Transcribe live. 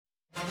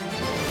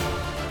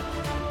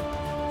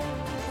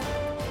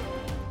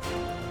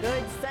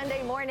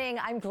Sunday morning,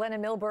 I'm Glenna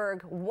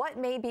Milberg. What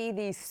may be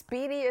the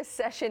speediest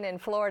session in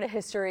Florida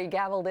history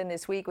gavelled in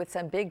this week with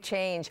some big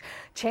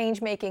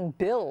change-making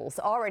bills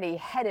already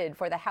headed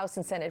for the House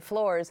and Senate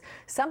floors.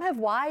 Some have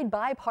wide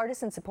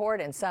bipartisan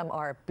support and some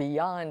are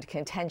beyond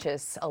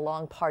contentious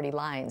along party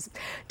lines.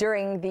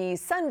 During the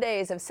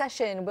Sundays of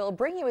session, we'll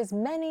bring you as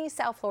many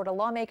South Florida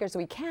lawmakers as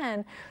we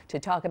can to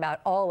talk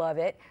about all of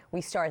it. We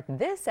start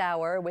this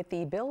hour with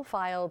the bill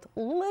filed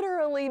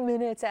literally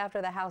minutes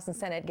after the House and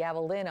Senate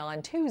gavelled in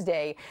on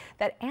Tuesday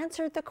that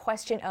answered the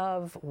question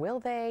of will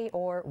they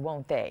or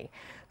won't they?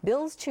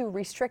 Bills to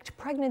restrict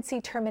pregnancy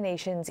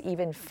terminations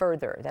even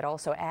further. That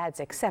also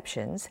adds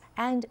exceptions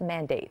and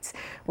mandates.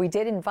 We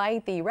did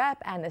invite the rep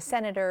and the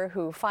senator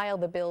who filed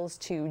the bills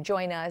to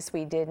join us.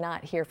 We did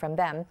not hear from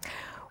them.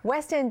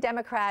 West End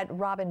Democrat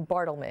Robin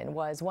Bartleman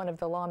was one of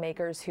the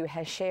lawmakers who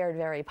has shared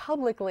very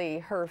publicly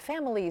her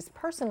family's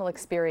personal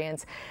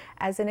experience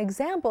as an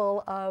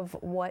example of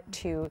what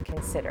to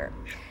consider.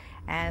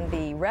 And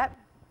the rep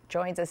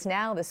joins us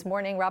now this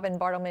morning. Robin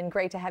Bartleman,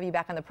 great to have you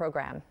back on the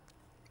program.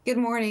 Good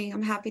morning.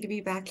 I'm happy to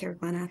be back here,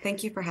 Glenna.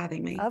 Thank you for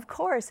having me. Of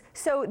course.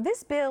 So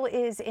this bill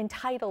is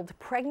entitled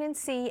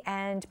Pregnancy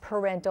and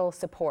Parental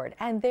Support.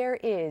 And there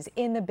is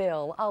in the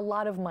bill a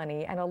lot of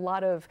money and a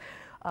lot of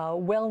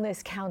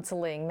wellness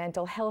counseling,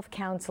 mental health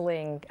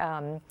counseling,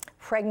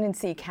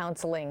 pregnancy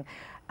counseling,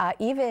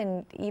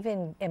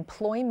 even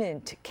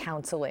employment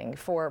counseling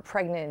for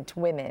pregnant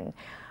women.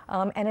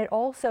 And it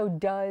also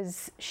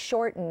does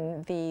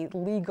shorten the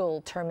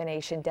legal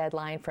termination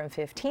deadline from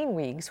 15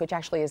 weeks, which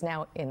actually is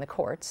now in the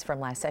courts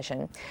from last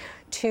session,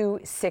 to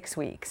 6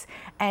 weeks.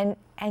 And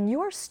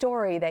your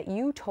story that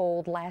you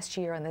told last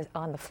year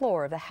on the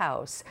floor of the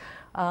House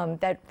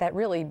that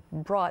really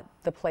brought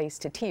the place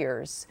to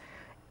tears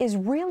is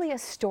really a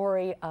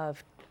story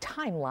of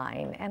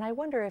timeline. And I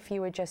wonder if you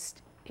would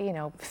just,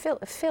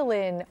 fill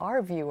in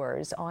our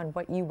viewers on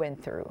what you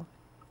went through.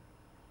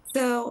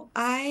 So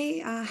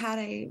I had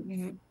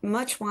a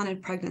much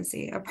wanted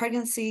pregnancy, a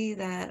pregnancy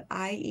that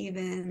I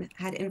even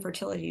had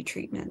infertility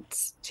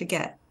treatments to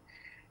get.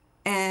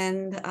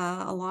 And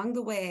along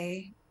the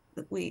way,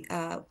 we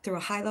through a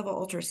high-level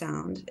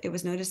ultrasound, it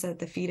was noticed that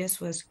the fetus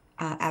was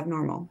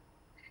abnormal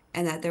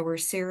and that there were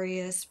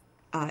serious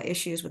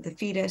issues with the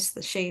fetus,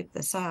 the shape,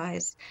 the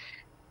size.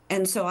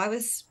 And so I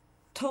was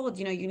told,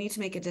 you need to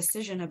make a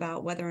decision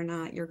about whether or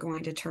not you're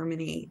going to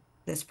terminate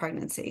this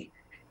pregnancy.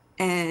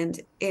 And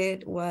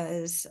it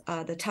was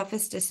the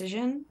toughest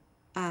decision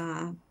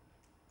I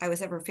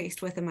was ever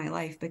faced with in my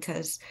life,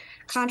 because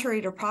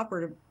contrary to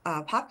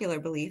popular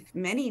belief,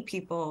 many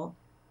people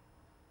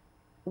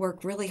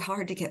work really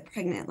hard to get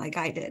pregnant like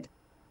I did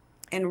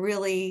and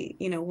really,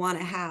 want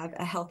to have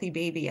a healthy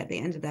baby at the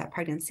end of that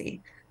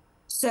pregnancy.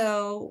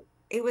 So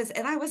it was,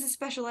 and I was a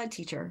special ed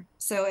teacher,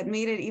 so it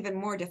made it even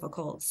more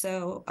difficult.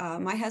 So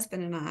my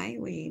husband and I,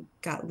 we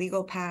got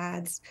legal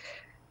pads.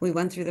 We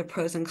went through the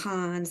pros and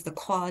cons, the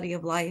quality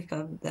of life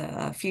of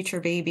the future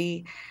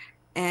baby.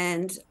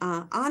 And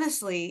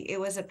honestly, it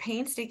was a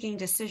painstaking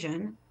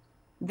decision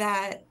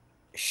that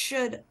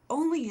should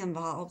only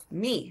involve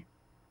me,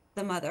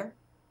 the mother,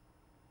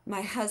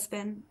 my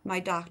husband, my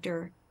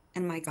doctor,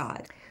 and my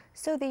God.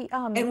 So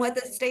and what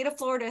the state of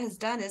Florida has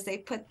done is they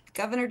put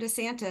Governor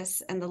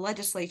DeSantis and the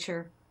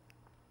legislature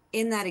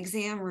in that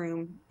exam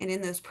room and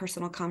in those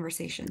personal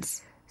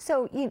conversations.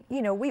 So,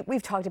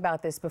 we've talked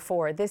about this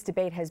before. This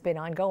debate has been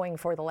ongoing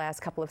for the last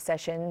couple of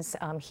sessions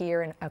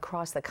here and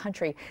across the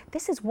country.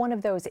 This is one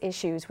of those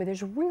issues where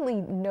there's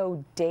really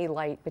no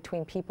daylight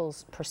between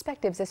people's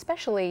perspectives,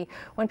 especially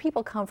when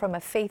people come from a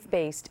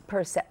faith-based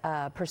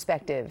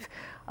perspective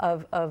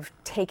of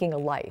taking a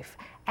life.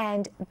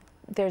 And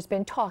there's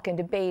been talk and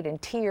debate and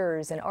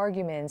tears and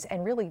arguments,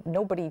 and really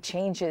nobody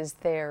changes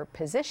their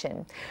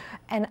position.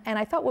 And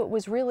I thought what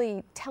was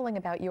really telling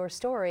about your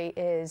story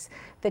is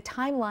the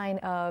timeline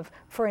of,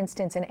 for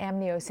instance, an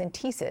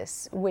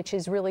amniocentesis, which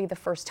is really the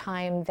first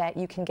time that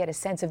you can get a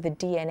sense of the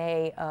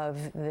DNA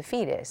of the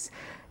fetus.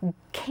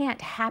 Can't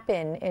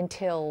happen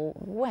until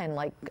when?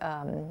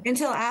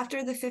 Until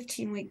after the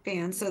 15-week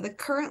ban. So the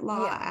current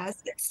law,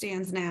 as it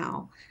stands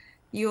now,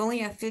 you only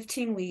have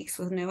 15 weeks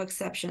with no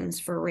exceptions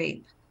for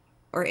rape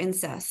or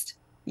incest.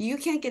 You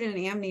can't get an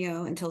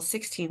amnio until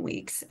 16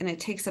 weeks, and it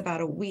takes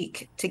about a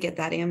week to get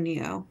that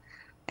amnio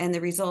and the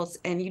results.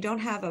 And you don't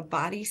have a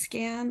body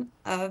scan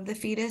of the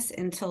fetus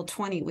until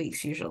 20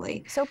 weeks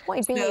usually. So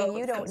point being,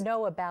 you don't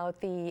know about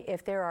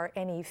if there are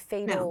any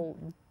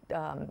fatal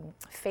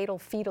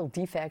fetal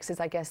defects, is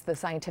I guess the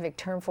scientific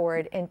term for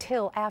it,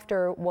 until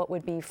after what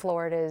would be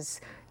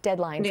Florida's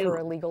deadline for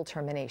a legal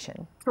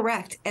termination.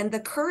 Correct. And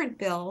the current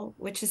bill,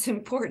 which is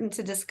important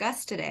to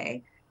discuss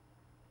today,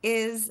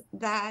 is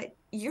that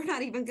you're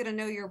not even going to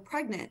know you're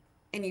pregnant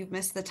and you've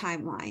missed the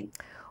timeline.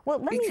 Well,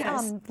 let me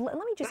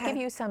just give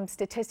you some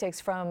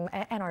statistics from,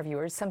 and our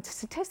viewers, some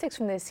statistics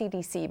from the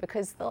CDC,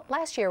 because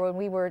last year when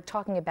we were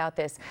talking about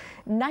this,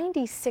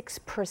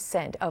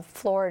 96% of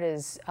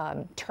Florida's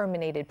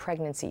terminated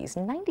pregnancies,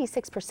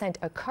 96%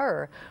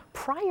 occur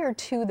prior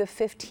to the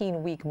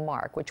 15-week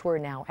mark, which we're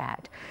now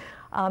at.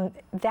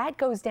 That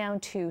goes down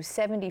to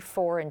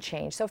 74 and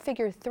change. So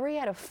figure 3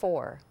 out of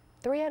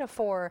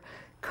 4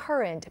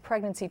 current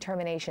pregnancy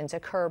terminations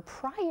occur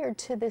prior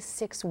to the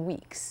 6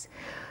 weeks.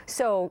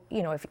 So,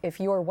 if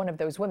you're one of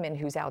those women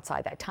who's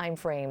outside that time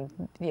frame,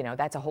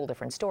 that's a whole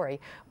different story.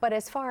 But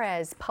as far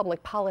as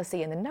public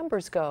policy and the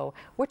numbers go,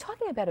 we're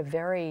talking about a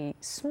very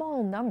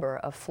small number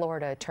of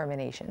Florida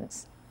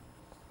terminations.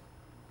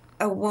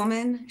 A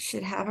woman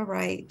should have a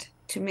right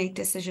to make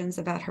decisions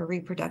about her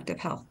reproductive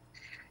health.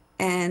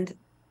 And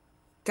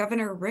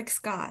Governor Rick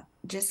Scott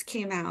just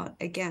came out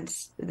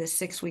against the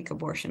 6-week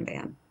abortion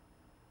ban.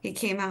 He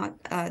came out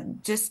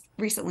just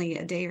recently,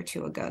 a day or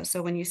two ago.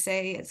 So when you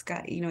say it's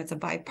a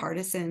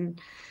bipartisan,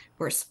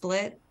 we're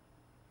split,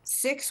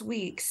 6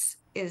 weeks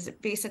is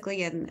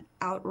basically an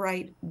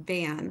outright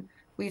ban.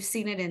 We've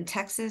seen it in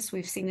Texas.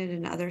 We've seen it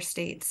in other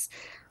states.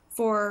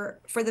 For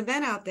the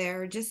men out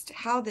there, just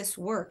how this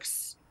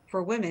works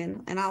for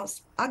women, and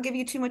I'll give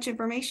you too much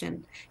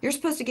information. You're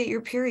supposed to get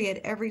your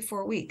period every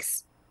 4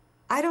 weeks.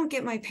 I don't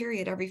get my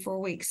period every 4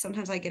 weeks.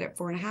 Sometimes I get it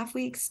 4.5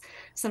 weeks.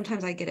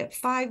 Sometimes I get it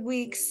 5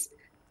 weeks.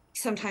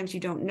 Sometimes you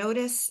don't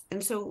notice.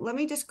 And so let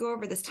me just go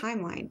over this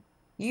timeline.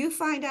 You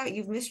find out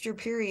you've missed your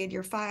period,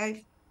 you're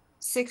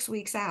 5-6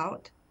 weeks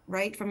out,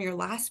 right, from your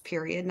last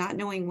period, not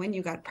knowing when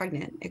you got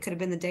pregnant. It could have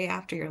been the day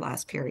after your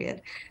last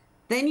period.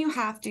 Then you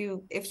have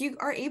to, if you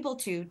are able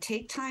to,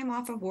 take time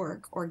off of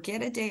work or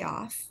get a day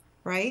off,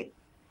 right?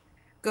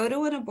 Go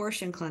to an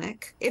abortion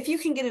clinic if you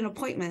can get an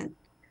appointment,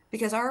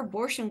 because our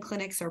abortion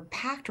clinics are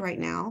packed right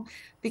now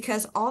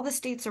because all the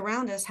states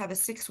around us have a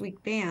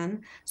 6-week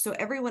ban. So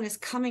everyone is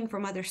coming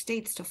from other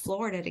states to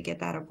Florida to get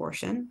that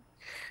abortion.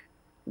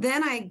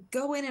 Then I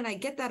go in and I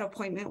get that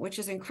appointment, which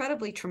is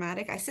incredibly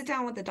traumatic. I sit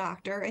down with the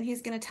doctor and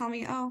he's going to tell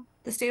me, oh,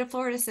 the state of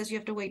Florida says you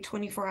have to wait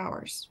 24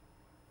 hours.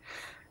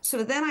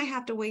 So then I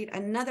have to wait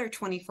another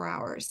 24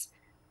 hours.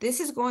 This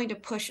is going to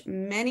push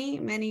many,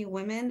 many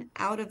women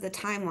out of the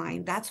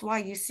timeline. That's why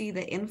you see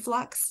the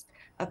influx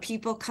of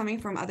people coming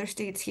from other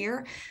states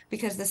here,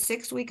 because the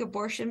 6-week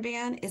abortion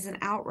ban is an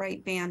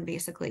outright ban,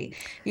 basically.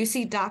 You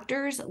see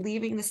doctors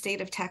leaving the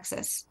state of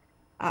Texas,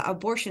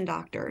 abortion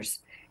doctors.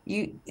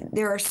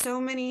 There are so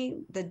many,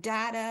 the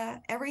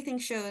data, everything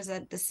shows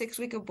that the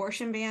 6-week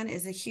abortion ban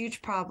is a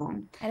huge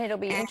problem. And it'll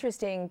be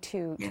interesting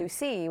to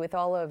see, with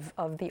all of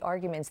the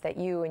arguments that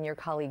you and your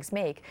colleagues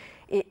make,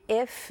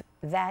 if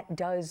that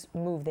does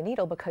move the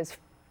needle, because,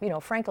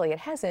 frankly, it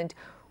hasn't,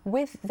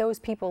 with those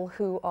people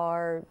who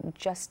are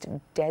just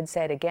dead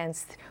set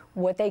against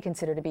what they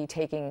consider to be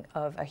taking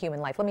of a human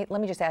life. Let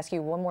me just ask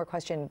you one more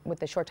question with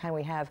the short time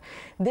we have.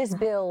 This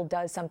bill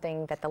does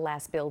something that the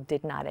last bill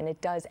did not, and it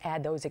does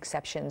add those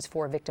exceptions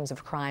for victims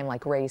of crime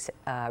like rapes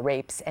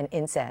and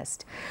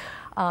incest.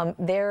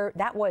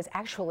 That was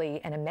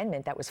actually an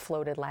amendment that was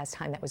floated last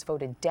time that was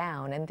voted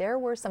down, and there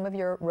were some of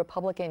your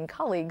Republican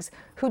colleagues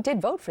who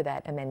did vote for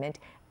that amendment,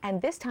 and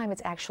this time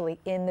it's actually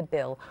in the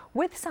bill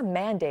with some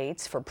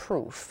mandates for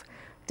proof.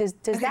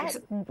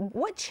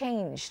 What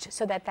changed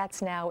so that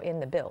that's now in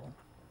the bill?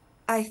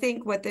 I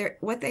think what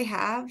they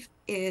have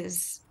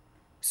is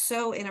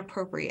so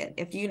inappropriate.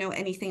 If you know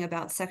anything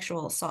about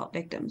sexual assault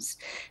victims,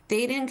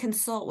 they didn't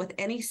consult with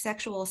any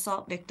sexual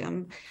assault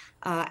victim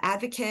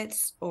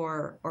advocates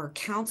or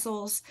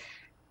counsels.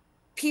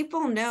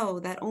 People know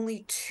that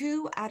only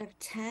 2 out of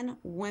 10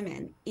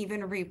 women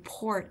even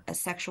report a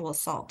sexual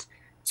assault.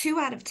 2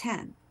 out of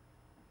 10.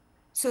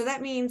 So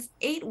that means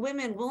 8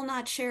 women will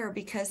not share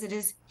because it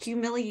is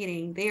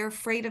humiliating. They are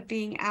afraid of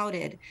being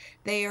outed.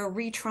 They are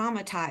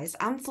re-traumatized.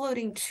 I'm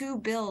floating 2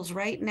 bills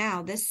right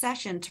now this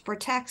session to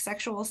protect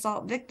sexual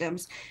assault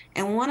victims,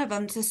 and one of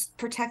them to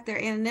protect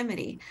their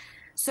anonymity.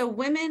 So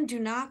women do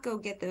not go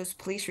get those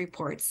police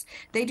reports.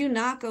 They do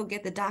not go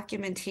get the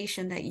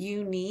documentation that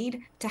you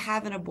need to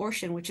have an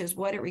abortion, which is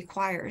what it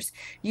requires.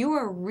 You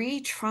are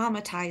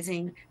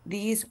re-traumatizing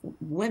these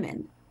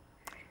women.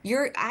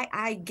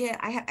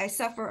 I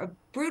suffer a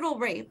brutal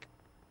rape,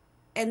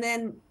 and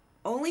then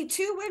only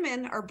 2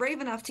 women are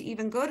brave enough to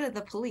even go to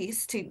the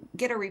police to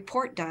get a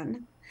report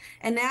done.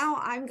 And now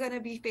I'm going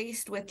to be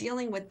faced with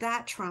dealing with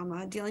that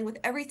trauma, dealing with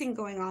everything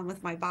going on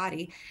with my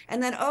body.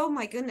 And then, oh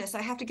my goodness,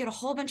 I have to get a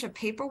whole bunch of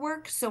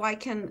paperwork so I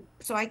can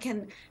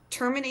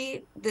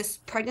terminate this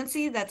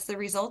pregnancy that's the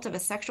result of a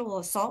sexual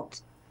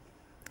assault.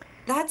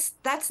 That's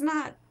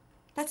not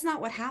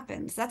what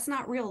happens. That's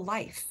not real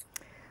life.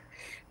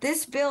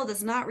 This bill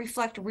does not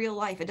reflect real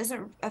life. It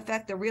doesn't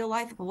affect the real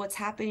life of what's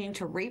happening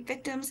to rape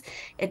victims.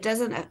 It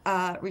doesn't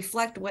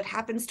reflect what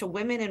happens to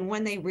women and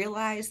when they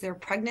realize they're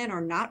pregnant or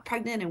not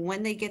pregnant and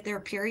when they get their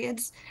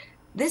periods.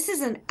 This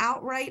is an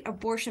outright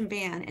abortion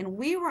ban. And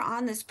we were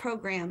on this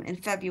program in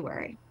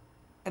February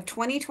of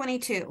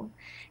 2022.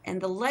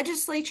 And the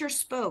legislature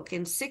spoke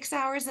in 6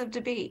 hours of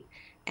debate.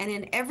 And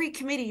in every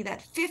committee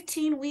that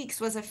 15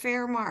 weeks was a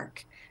fair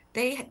mark.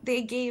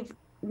 They gave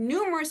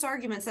numerous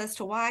arguments as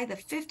to why the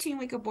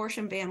 15-week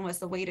abortion ban was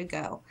the way to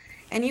go.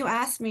 And you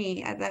asked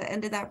me at the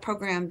end of that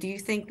program, do you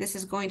think this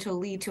is going to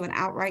lead to an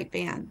outright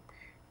ban?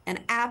 And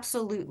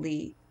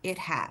absolutely it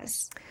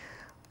has.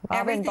 Robin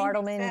Everything you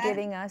Bartleman said,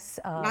 giving us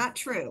not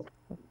true.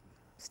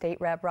 State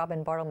Rep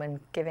Robin Bartleman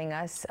giving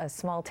us a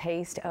small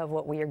taste of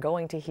what we are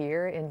going to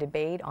hear in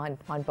debate on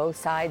both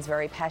sides,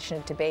 very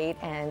passionate debate.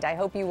 And I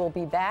hope you will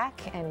be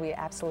back, and we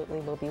absolutely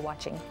will be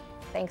watching.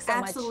 Thanks so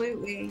much.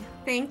 Absolutely.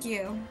 Thank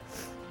you.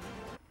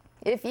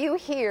 If you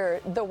hear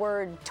the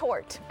word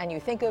tort and you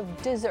think of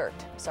dessert,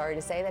 sorry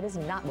to say that is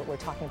not what we're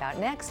talking about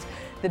next.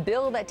 The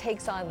bill that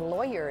takes on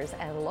lawyers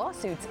and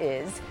lawsuits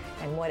is,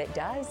 and what it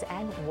does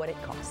and what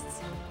it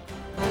costs.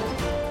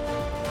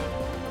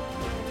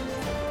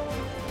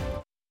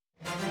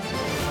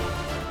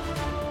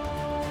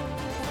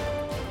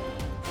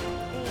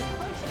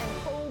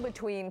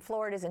 Between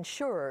Florida's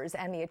insurers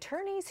and the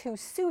attorneys who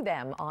sue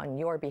them on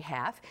your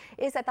behalf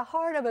is at the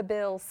heart of a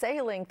bill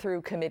sailing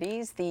through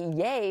committees. The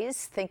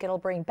yays think it'll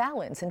bring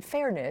balance and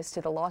fairness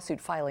to the lawsuit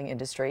filing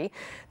industry.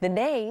 The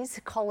nays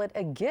call it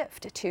a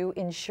gift to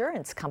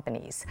insurance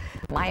companies.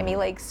 Miami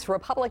Lakes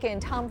Republican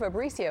Tom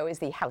Fabricio is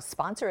the House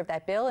sponsor of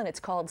that bill, and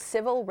it's called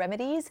Civil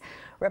Remedies.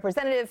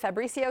 Representative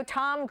Fabricio,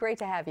 Tom, great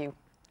to have you.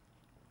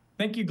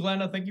 Thank you,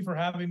 Glenna. Thank you for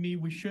having me.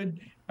 We should,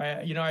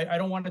 I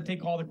don't want to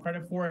take all the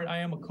credit for it. I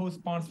am a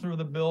co-sponsor of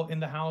the bill in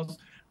the House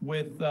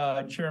with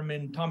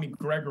Chairman Tommy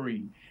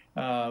Gregory,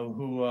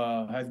 who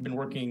has been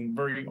working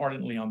very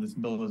ardently on this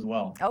bill as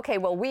well. Okay,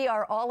 well, we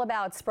are all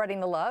about spreading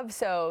the love,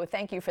 so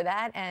thank you for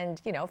that. And,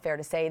 fair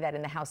to say that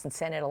in the House and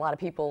Senate, a lot of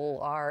people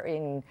are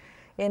in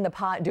the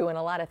pot doing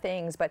a lot of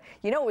things. But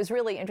it was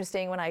really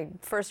interesting when I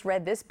first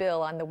read this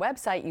bill on the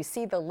website. You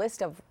see the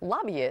list of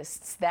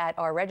lobbyists that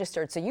are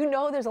registered, so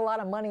there's a lot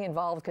of money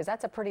involved, because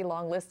that's a pretty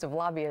long list of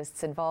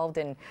lobbyists involved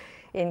in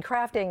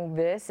crafting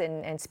this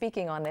and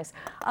speaking on this.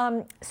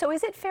 So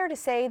is it fair to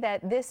say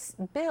that this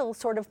bill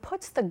sort of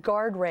puts the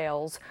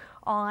guardrails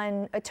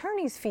on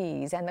attorneys'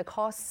 fees and the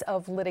costs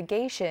of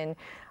litigation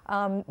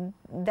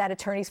that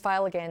attorneys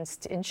file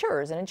against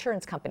insurers and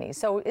insurance companies?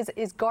 So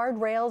is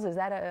guardrails, is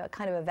that a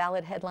kind of a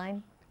valid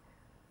headline?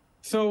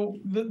 So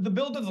the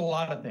bill does a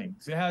lot of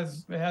things. It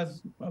has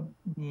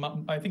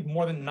I think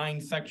more than 9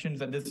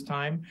 sections at this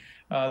time.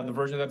 The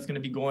version that's going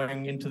to be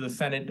going into the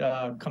Senate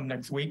come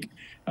next week.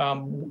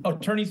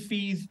 Attorneys'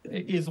 fees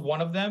is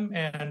one of them,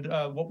 and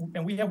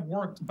we have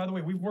worked. By the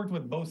way, we've worked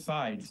with both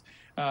sides.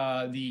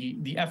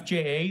 The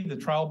FJA, the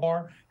trial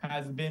bar,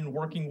 has been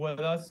working with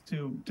us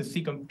to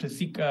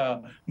seek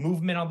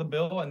movement on the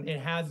bill, and it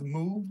has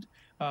moved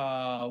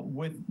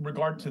with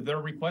regard to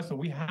their request. So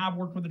we have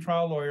worked with the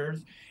trial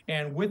lawyers,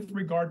 and with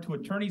regard to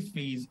attorney's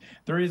fees,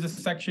 there is a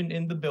section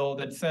in the bill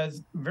that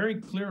says very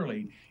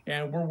clearly,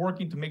 and we're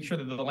working to make sure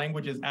that the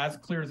language is as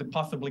clear as it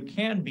possibly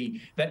can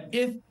be, that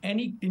if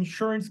any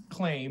insurance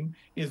claim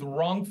is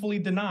wrongfully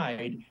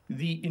denied,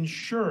 the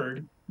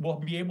insured will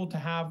be able to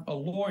have a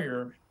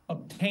lawyer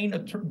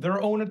obtain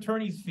their own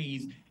attorney's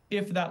fees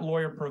if that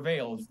lawyer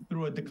prevails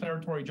through a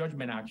declaratory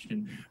judgment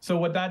action. So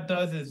what that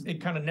does is it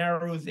kind of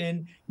narrows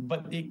in,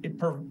 but it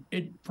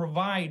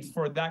provides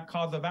for that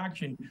cause of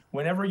action.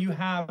 Whenever you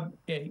have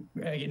an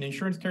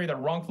insurance carrier that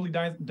wrongfully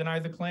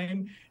denies a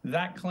claim,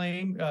 that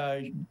claim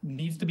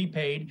needs to be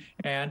paid,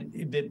 and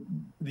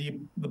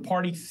the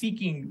party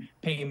seeking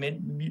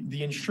payment,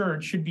 the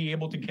insured, should be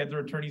able to get their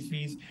attorney's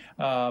fees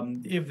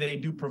if they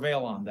do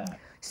prevail on that.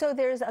 So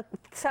there's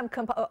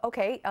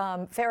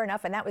fair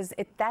enough, and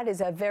that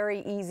is a very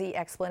easy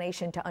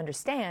explanation to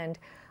understand.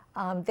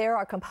 There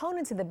are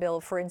components of the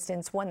bill, for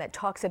instance, one that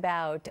talks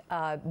about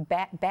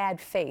bad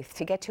faith.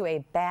 To get to a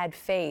bad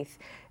faith,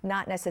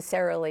 not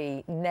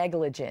necessarily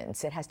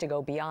negligence. It has to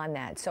go beyond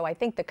that. So I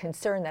think the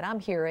concern that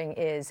I'm hearing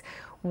is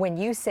when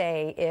you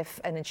say if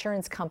an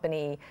insurance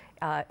company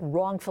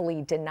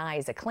wrongfully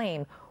denies a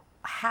claim,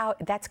 how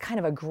that's kind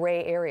of a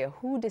gray area.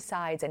 Who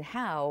decides and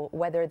how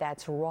whether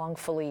that's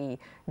wrongfully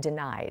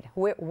denied?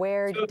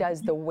 Where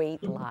does the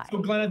weight lie? So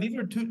Glenna, these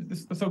are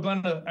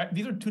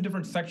two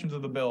different sections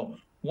of the bill.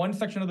 One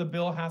section of the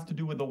bill has to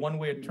do with the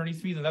one-way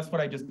attorney's fees, and that's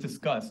what I just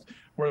discussed,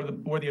 where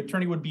the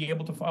attorney would be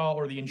able to file,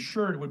 or the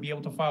insured would be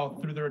able to file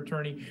through their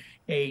attorney,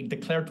 a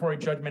declaratory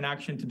judgment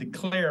action to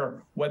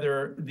declare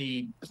whether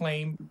the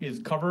claim is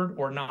covered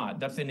or not.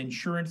 That's an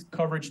insurance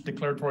coverage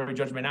declaratory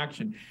judgment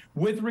action.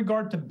 With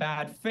regard to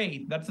bad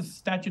faith, that's a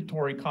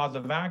statutory cause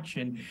of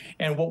action.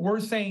 And what we're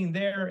saying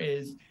there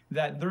is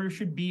that there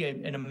should be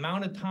an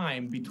amount of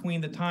time between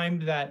the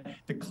time that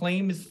the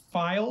claim is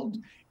filed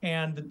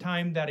and the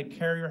time that a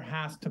carrier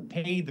has to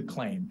pay the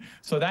claim.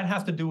 So that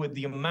has to do with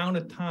the amount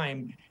of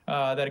time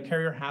that a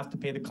carrier has to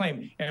pay the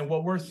claim. And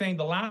what we're saying,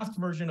 the last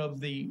version of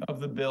the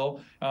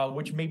bill,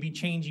 which may be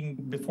changing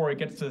before it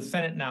gets to the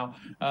Senate now,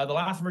 the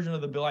last version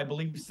of the bill, I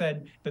believe,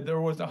 said that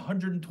there was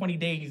 120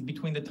 days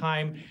between the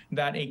time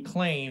that a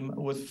claim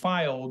was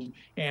filed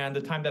and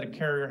the time that a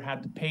carrier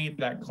had to pay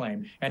that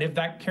claim. And if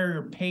that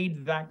carrier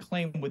paid that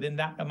claim within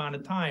that amount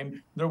of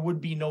time, there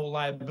would be no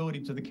liability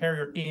to the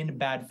carrier in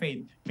bad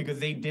faith, because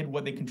they did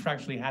what they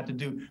contractually had to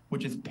do,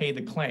 which is pay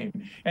the claim.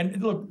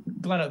 And look,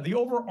 Glenna, the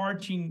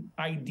overarching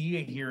idea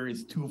idea here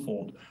is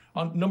twofold.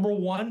 Number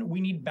one,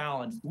 we need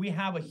balance. We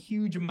have a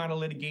huge amount of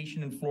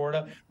litigation in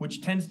Florida,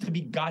 which tends to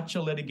be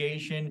gotcha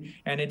litigation,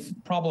 and it's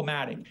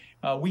problematic.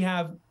 We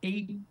have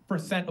 8%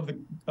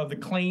 of the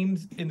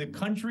claims in the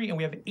country, and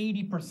we have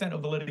 80%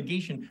 of the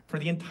litigation for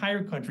the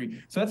entire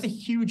country. So that's a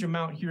huge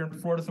amount here in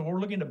Florida. So we're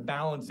looking to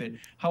balance it.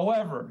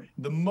 However,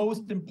 the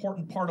most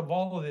important part of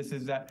all of this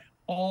is that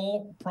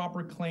all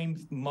proper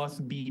claims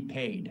must be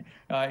paid.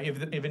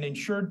 If an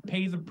insured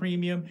pays a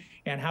premium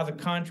and has a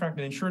contract,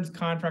 an insurance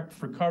contract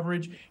for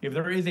coverage, if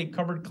there is a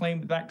covered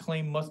claim, that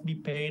claim must be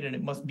paid, and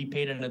it must be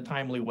paid in a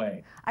timely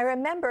way. I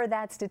remember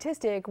that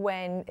statistic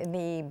when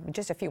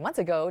just a few months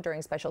ago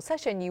during special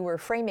session, you were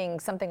framing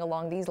something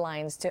along these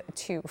lines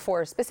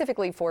for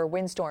specifically for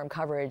windstorm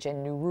coverage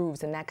and new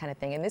roofs and that kind of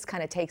thing. And this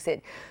kind of takes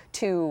it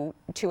to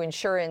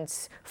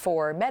insurance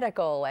for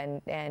medical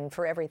and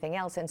for everything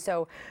else. And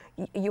so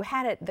you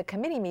had at the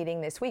committee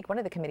meeting this week, one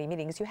of the committee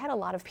meetings, you had a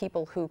lot of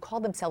people who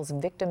called themselves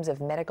victims of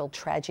medical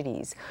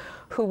tragedies,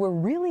 who were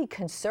really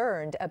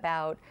concerned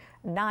about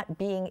not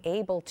being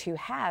able to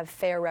have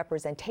fair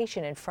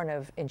representation in front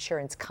of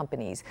insurance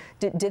companies.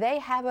 Do they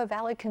have a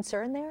valid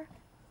concern there?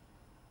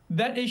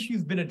 That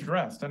issue's been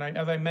addressed, and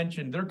as I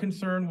mentioned, their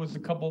concern was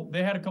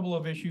they had a couple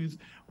of issues.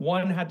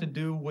 One had to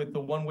do with the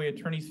one-way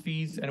attorney's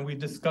fees, and we've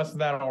discussed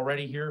that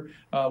already here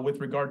with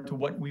regard to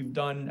what we've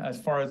done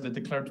as far as the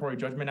declaratory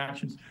judgment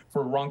actions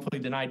for wrongfully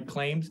denied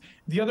claims.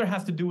 The other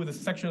has to do with a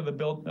section of the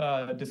bill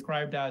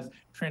described as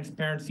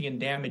transparency and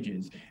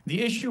damages.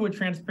 The issue with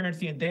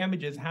transparency and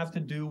damages has to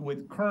do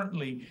with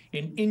currently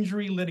in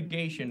injury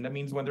litigation. That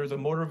means when there's a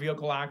motor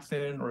vehicle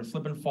accident or a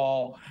slip and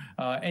fall,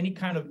 any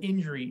kind of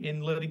injury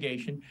in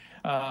litigation,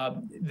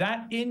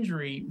 that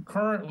injury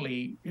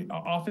currently,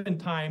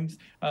 oftentimes,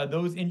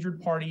 those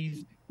injured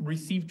parties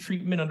receive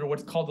treatment under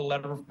what's called the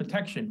letter of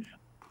protection.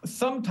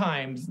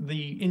 Sometimes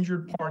the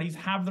injured parties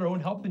have their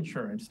own health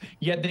insurance,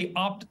 yet they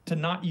opt to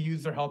not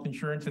use their health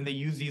insurance and they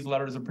use these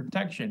letters of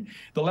protection.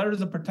 The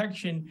letters of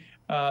protection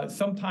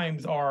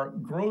sometimes are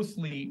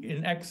grossly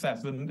in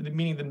excess,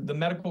 meaning the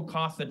medical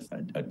cost that's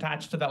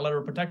attached to that letter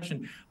of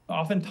protection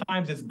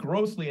oftentimes is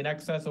grossly in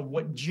excess of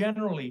what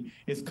generally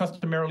is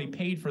customarily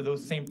paid for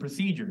those same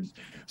procedures.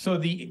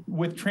 So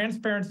with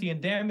transparency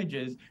and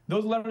damages,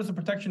 those letters of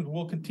protection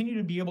will continue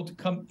to be able to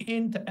come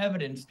into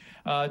evidence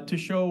to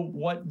show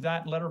what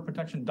that letter of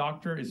protection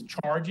doctor is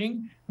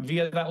charging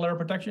via that letter of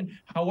protection.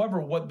 However,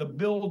 what the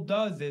bill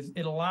does is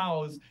it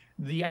allows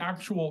the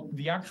actual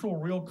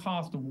real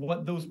cost of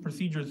what those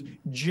procedures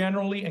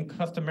generally and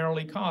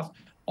customarily cost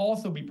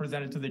also be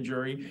presented to the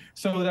jury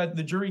so that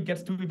the jury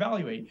gets to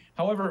evaluate.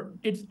 However,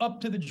 it's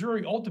up to the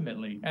jury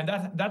ultimately, and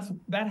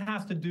that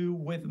has to do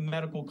with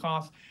medical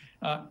costs.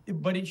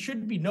 But it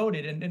should be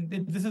noted, and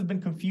this has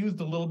been confused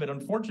a little bit,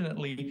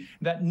 unfortunately,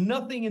 that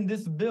nothing in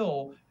this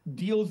bill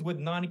deals with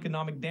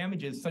non-economic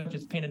damages such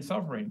as pain and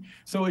suffering.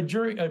 So a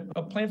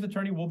plaintiff's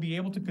attorney will be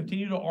able to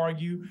continue to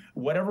argue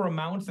whatever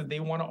amounts that they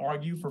want to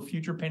argue for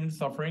future pain and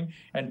suffering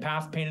and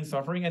past pain and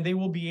suffering, and they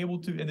will be able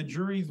to, and the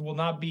juries will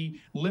not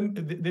be,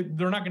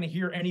 they're not going to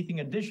hear anything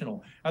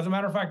additional. As a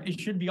matter of fact, it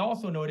should be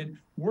also noted,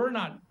 we're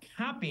not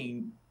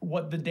capping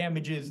what the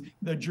damages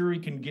the jury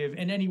can give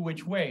in any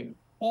which way.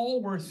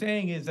 All we're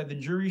saying is that the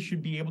jury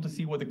should be able to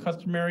see what the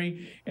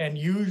customary and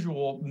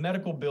usual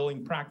medical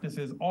billing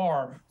practices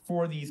are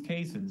for these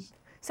cases.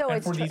 So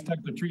and for these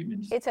types of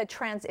treatments.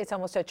 It's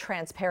almost a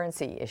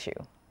transparency issue.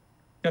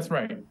 That's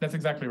right. That's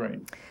exactly right.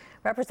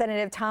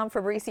 Representative Tom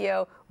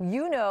Fabricio,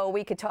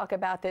 we could talk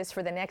about this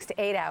for the next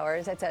 8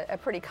 hours. It's a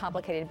pretty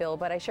complicated bill,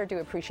 but I sure do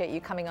appreciate you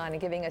coming on and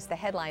giving us the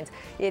headlines.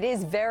 It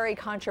is very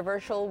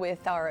controversial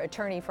with our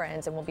attorney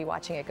friends, and we'll be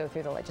watching it go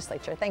through the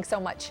legislature. Thanks so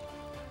much.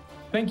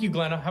 Thank you,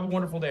 Glenna. Have a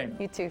wonderful day.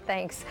 You too.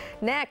 Thanks.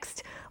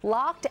 Next,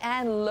 locked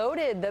and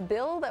loaded, the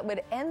bill that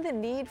would end the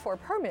need for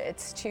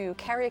permits to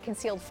carry a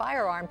concealed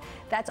firearm.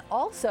 That's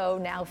also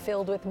now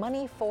filled with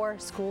money for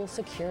school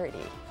security.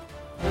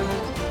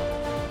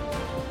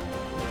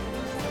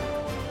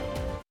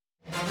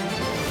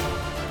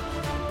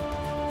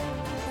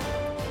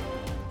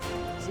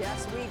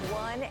 Just week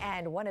one,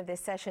 and one of this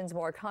session's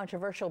more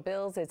controversial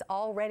bills is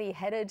already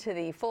headed to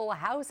the full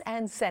House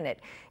and Senate.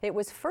 It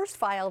was first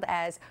filed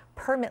as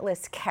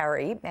permitless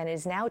carry and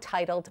is now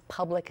titled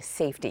Public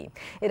Safety.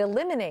 It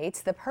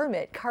eliminates the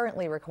permit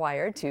currently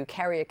required to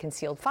carry a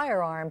concealed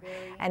firearm,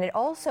 and it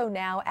also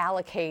now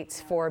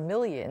allocates for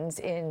millions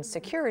in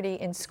security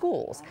in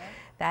schools.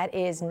 That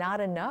is not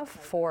enough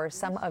for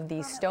some of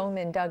the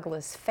Stoneman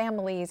Douglas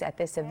families at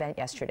this event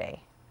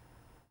yesterday.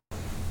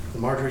 The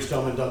Marjorie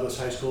Stoneman Douglas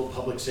High School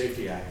Public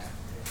Safety Act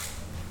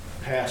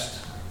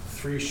passed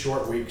 3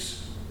 short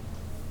weeks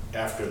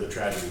after the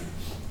tragedy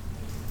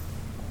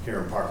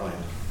here in Parkland.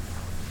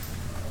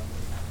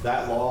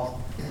 That law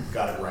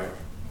got it right,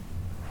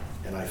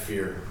 and I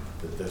fear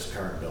that this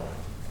current bill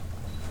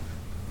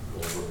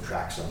will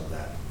retract some of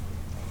that,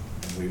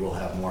 and we will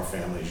have more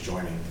families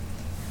joining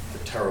the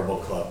terrible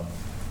club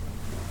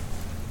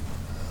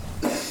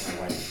my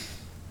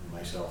wife and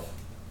myself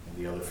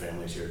and the other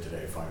families here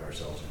today find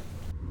ourselves in.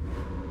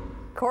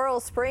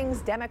 Coral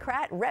Springs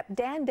Democrat Rep.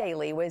 Dan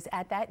Daly was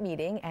at that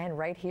meeting and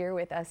right here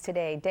with us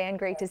today. Dan,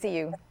 great to see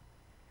you.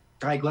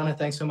 Hi, Glenna.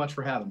 Thanks so much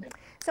for having me.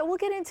 So we'll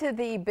get into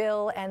the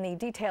bill and the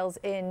details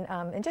in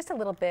just a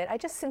little bit.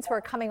 Since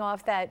we're coming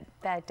off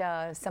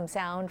some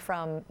sound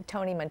from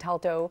Tony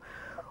Montalto,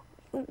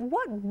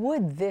 what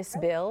would this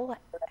bill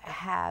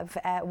have?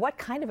 What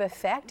kind of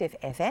effect,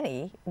 if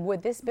any,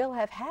 would this bill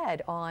have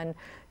had on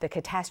the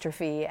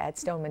catastrophe at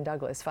Stoneman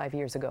Douglas 5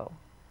 years ago?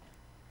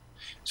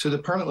 So the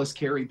permitless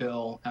carry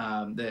bill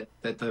that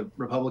the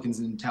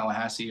Republicans in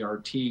Tallahassee are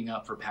teeing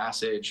up for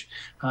passage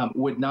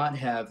would not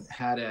have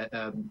had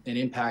an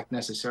impact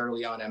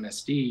necessarily on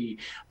MSD.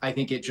 I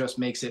think it just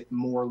makes it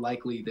more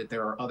likely that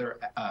there are other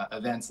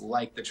events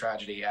like the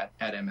tragedy at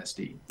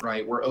MSD,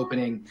 right? We're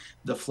opening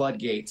the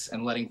floodgates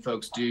and letting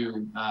folks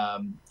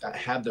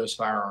have those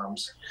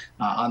firearms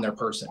on their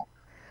person.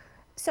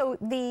 So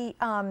the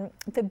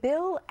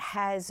bill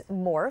has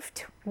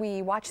morphed.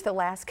 We watched the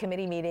last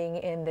committee meeting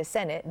in the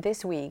Senate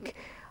this week.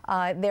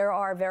 There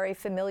are very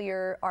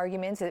familiar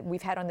arguments that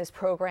we've had on this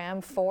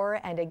program for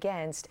and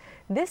against.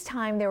 This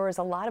time there was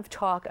a lot of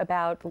talk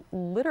about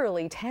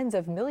literally tens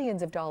of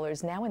millions of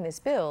dollars now in this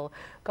bill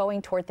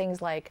going toward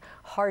things like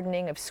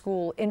hardening of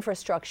school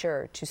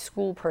infrastructure to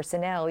school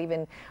personnel,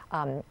 even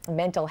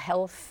mental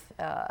health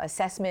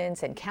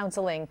assessments and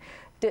counseling.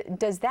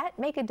 Does that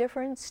make a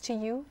difference to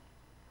you?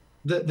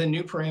 The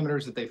new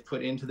parameters that they've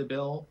put into the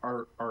bill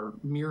are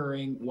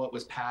mirroring what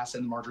was passed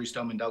in the Marjorie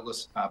Stoneman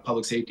Douglas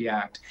Public Safety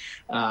Act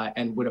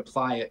and would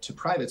apply it to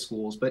private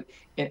schools. But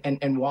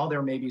and while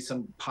there may be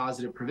some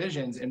positive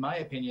provisions, in my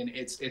opinion,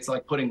 it's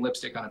like putting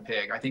lipstick on a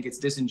pig. I think it's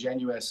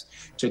disingenuous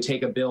to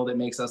take a bill that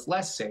makes us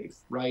less safe,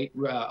 right?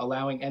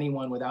 Allowing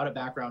anyone without a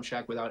background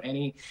check, without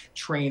any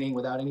training,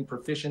 without any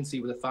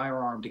proficiency with a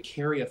firearm to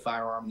carry a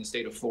firearm in the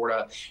state of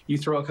Florida. You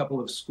throw a couple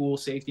of school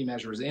safety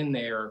measures in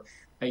there.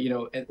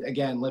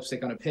 Again,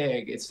 lipstick on a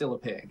pig, it's still a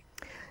pig.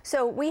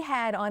 So we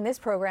had on this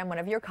program one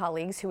of your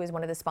colleagues who is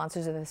one of the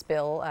sponsors of this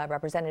bill,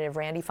 Representative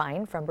Randy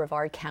Fine from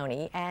Brevard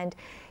County, and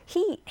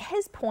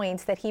his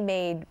points that he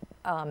made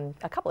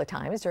a couple of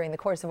times during the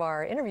course of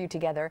our interview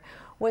together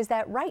was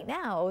that right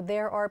now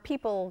there are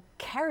people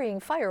carrying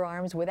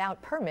firearms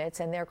without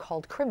permits and they're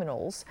called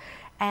criminals,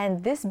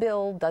 and this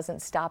bill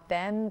doesn't stop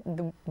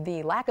them.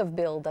 The lack of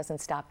bill doesn't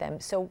stop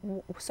them. So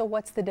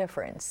what's the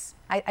difference?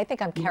 I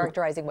think I'm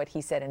characterizing what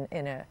he said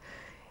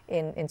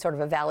in sort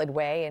of a valid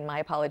way, and my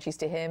apologies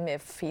to him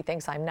if he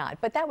thinks I'm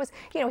not. But that was,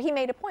 he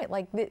made a point,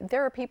 like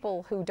there are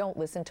people who don't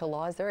listen to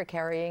laws. They're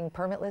carrying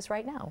permitless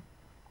right now.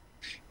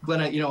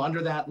 Glenna,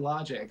 under that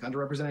logic, under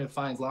Representative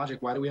Fine's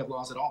logic, why do we have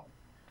laws at all?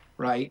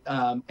 Right.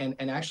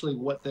 And actually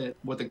what the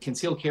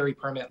concealed carry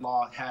permit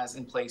law has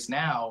in place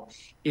now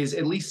is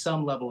at least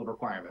some level of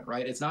requirement,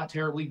 right? It's not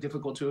terribly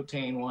difficult to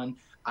obtain one.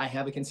 I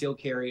have a concealed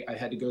carry. I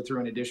had to go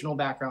through an additional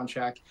background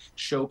check,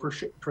 show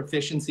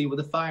proficiency with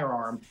a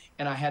firearm,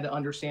 and I had to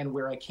understand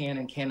where I can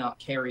and cannot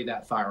carry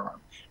that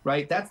firearm,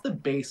 right? That's the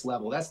base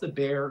level. That's the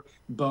bare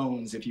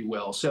bones, if you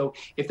will. So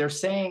if they're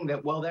saying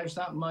that, well, there's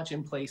not much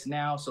in place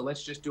now, so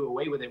let's just do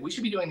away with it, we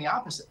should be doing the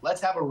opposite.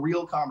 Let's have a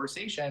real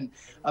conversation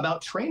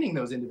about training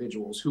those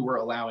individuals who were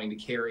allowing to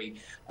carry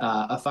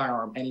a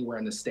firearm anywhere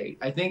in the state.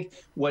 I think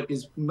what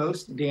is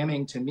most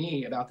damning to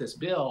me about this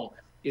bill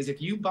is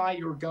if you buy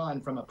your gun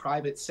from a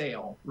private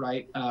sale,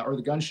 right, or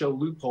the gun show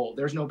loophole,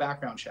 there's no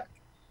background check.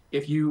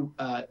 If you,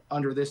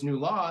 under this new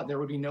law, there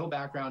would be no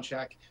background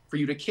check for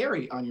you to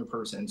carry on your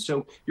person.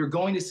 So you're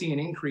going to see an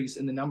increase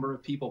in the number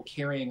of people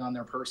carrying on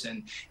their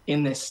person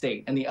in this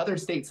state. And the other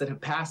states that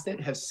have passed it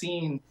have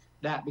seen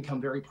that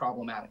become very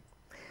problematic.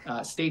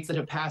 States that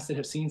have passed it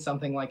have seen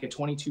something like a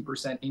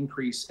 22%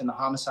 increase in the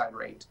homicide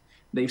rate.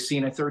 They've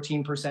seen a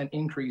 13%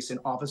 increase in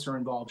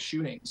officer-involved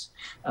shootings.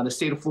 The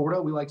state of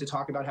Florida, we like to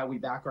talk about how we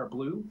back our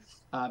blue,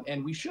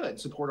 and we should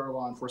support our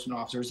law enforcement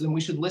officers, and we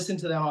should listen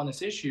to them on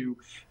this issue,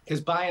 because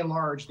by and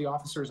large, the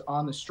officers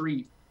on the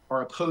street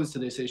are opposed to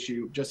this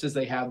issue, just as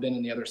they have been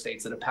in the other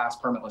states that have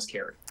passed permitless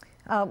carry.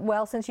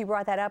 Well, since you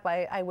brought that up,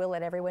 I will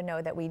let everyone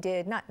know that we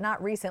did,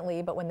 not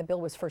recently, but when the bill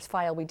was first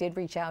filed, we did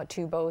reach out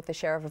to both the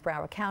sheriff of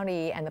Broward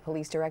County and the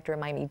police director of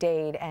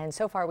Miami-Dade, and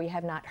so far we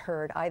have not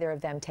heard either of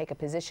them take a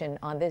position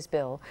on this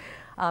bill.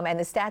 And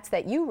the stats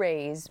that you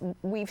raise,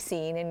 we've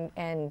seen,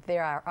 and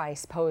there are, I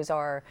suppose,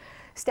 are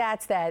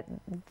stats that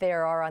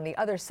there are on the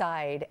other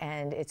side,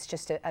 and it's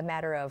just a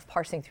matter of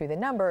parsing through the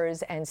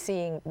numbers and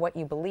seeing what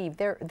you believe.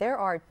 There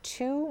are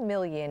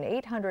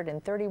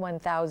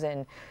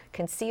 2,831,000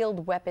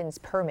 concealed weapons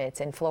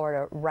permits in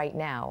Florida right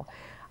now.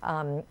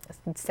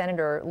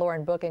 Senator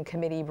Lauren Book in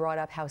committee brought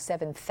up how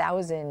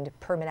 7,000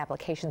 permit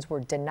applications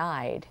were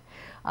denied.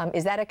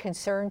 Is that a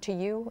concern to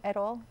you at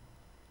all?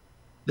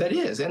 That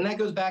is, and that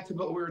goes back to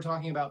what we were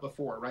talking about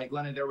before, right,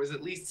 Glenna? There was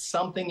at least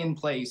something in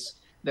place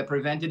that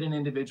prevented an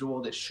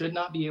individual that should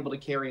not be able to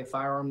carry a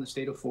firearm in the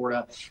state of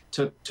Florida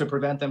to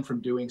prevent them from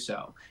doing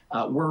so.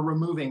 We're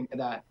removing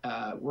that.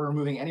 We're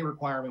removing any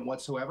requirement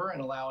whatsoever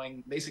and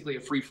allowing basically a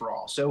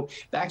free-for-all. So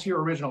back to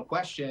your original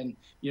question,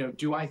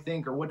 do I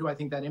think, or what do I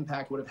think that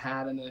impact would have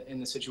had in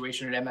the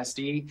situation at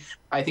MSD?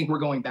 I think we're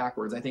going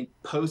backwards. I think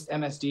post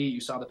MSD,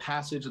 you saw the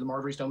passage of the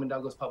Marjory Stoneman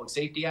Douglas Public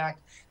Safety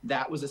Act.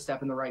 That was a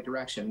step in the right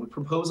direction. With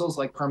proposals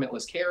like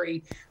permitless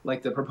carry,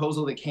 like the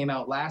proposal that came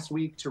out last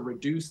week to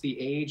reduce the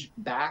age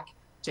back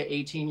to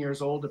 18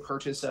 years old to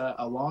purchase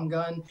a long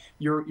gun,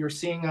 you're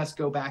seeing us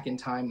go back in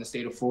time in the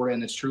state of Florida,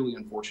 and it's truly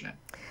unfortunate.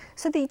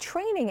 So the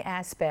training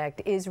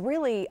aspect is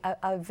really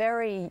a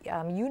very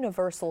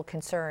universal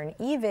concern,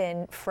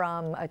 even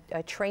from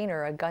a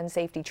trainer, a gun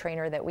safety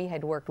trainer that we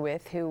had worked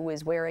with, who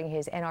was wearing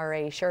his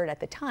NRA shirt at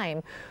the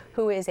time,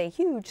 who is a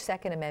huge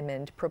Second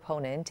Amendment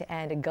proponent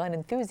and a gun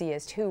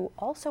enthusiast who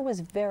also was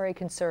very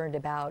concerned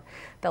about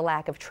the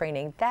lack of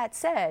training. That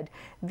said,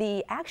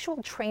 the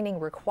actual training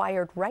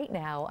required right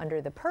now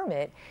under the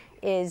permit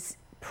is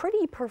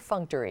pretty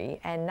perfunctory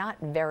and not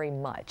very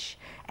much.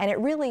 And it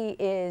really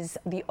is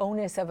the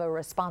onus of a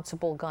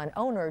responsible gun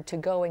owner to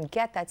go and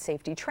get that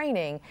safety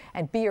training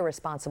and be a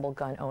responsible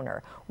gun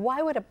owner.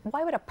 Why would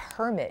a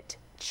permit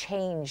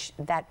change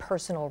that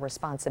personal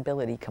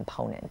responsibility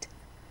component?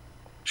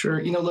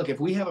 Sure. Look, if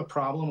we have a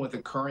problem with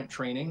the current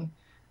training,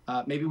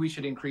 maybe we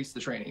should increase the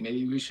training.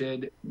 Maybe we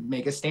should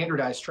make a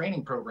standardized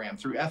training program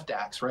through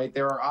FDACs, right?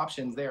 There are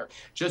options there.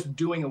 Just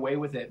doing away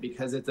with it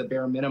because it's a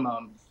bare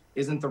minimum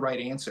isn't the right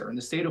answer. In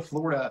the state of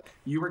Florida,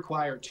 you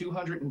require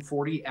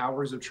 240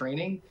 hours of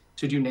training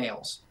to do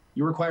nails.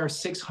 You require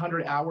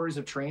 600 hours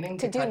of training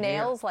to do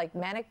nails, hair.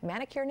 like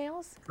manicure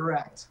nails?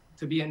 Correct.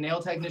 To be a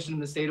nail technician in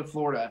the state of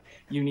Florida,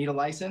 you need a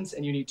license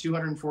and you need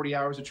 240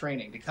 hours of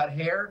training. To cut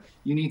hair,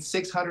 you need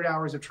 600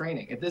 hours of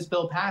training. If this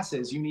bill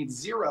passes, you need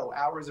 0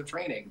 hours of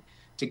training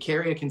to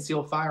carry a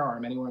concealed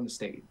firearm anywhere in the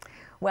state.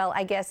 Well,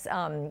 I guess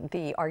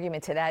the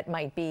argument to that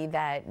might be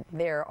that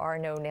there are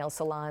no nail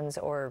salons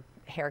or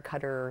hair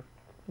cutter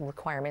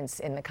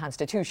requirements in the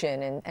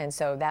Constitution, and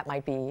so that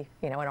might be,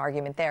 an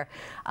argument there.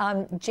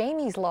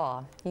 Jamie's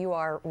Law, you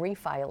are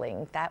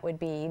refiling. That would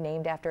be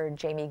named after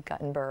Jamie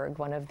Guttenberg,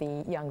 one of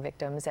the young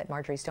victims at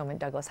Marjory Stoneman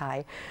Douglas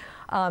High.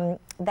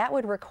 That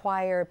would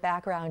require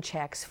background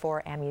checks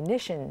for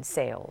ammunition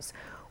sales.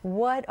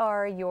 What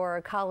are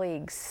your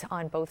colleagues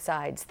on both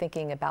sides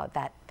thinking about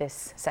that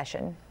this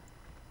session?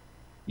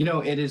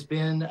 It has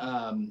been,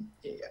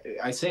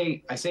 I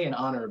say an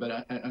honor,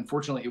 but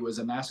unfortunately it was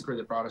a massacre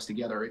that brought us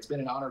together. It's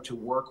been an honor to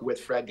work with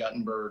Fred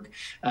Guttenberg,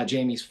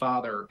 Jamie's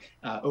father,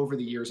 over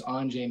the years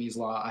on Jamie's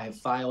Law. I have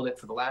filed it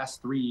for the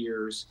last 3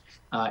 years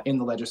in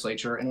the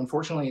legislature, and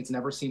unfortunately it's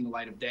never seen the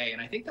light of day.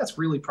 And I think that's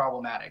really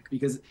problematic,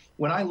 because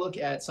when I look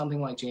at something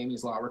like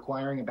Jamie's Law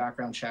requiring a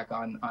background check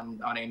on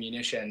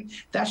ammunition,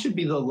 that should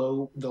be the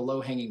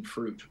low-hanging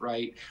fruit,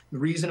 right?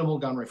 Reasonable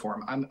gun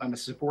reform. I'm a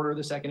supporter of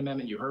the Second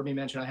Amendment. You heard me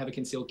mention I have a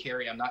concealed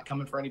carry. I'm not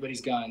coming for anybody's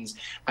guns.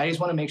 I just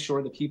want to make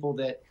sure the people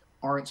that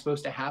aren't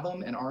supposed to have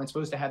them and aren't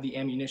supposed to have the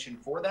ammunition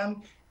for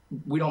them,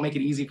 we don't make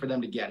it easy for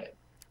them to get it.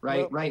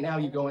 Right. Well, right now,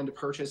 you go in to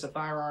purchase a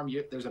firearm.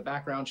 There's a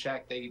background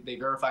check. They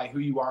verify who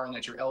you are and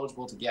that you're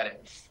eligible to get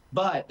it.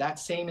 But that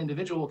same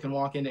individual can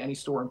walk into any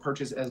store and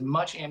purchase as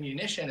much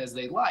ammunition as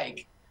they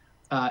like,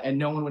 and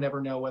no one would ever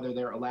know whether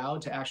they're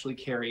allowed to actually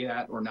carry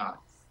that or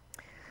not.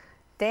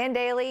 Dan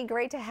Daly,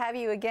 great to have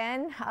you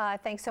again.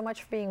 Thanks so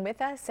much for being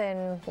with us.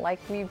 And like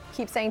we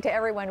keep saying to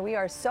everyone, we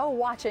are so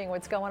watching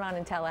what's going on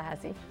in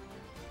Tallahassee.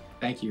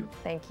 Thank you.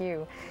 Thank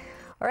you.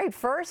 All right,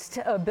 first,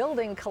 a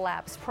building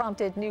collapse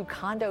prompted new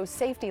condo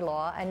safety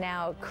law, and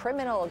now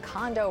criminal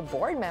condo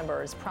board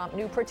members prompt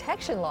new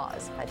protection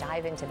laws. A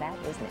dive into that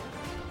is next.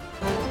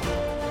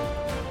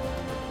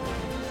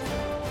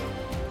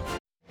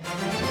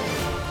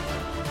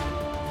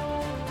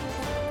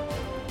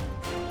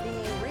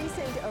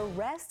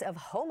 Arrest of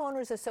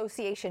homeowners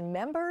association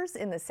members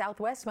in the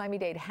Southwest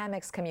Miami-Dade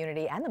hammocks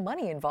community and the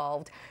money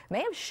involved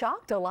may have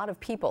shocked a lot of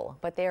people,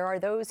 but there are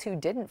those who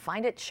didn't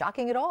find it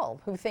shocking at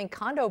all, who think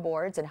condo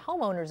boards and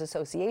homeowners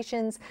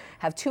associations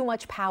have too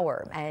much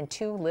power and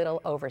too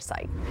little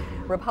oversight.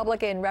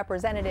 Republican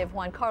Representative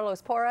Juan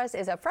Carlos Porras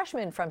is a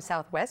freshman from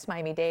Southwest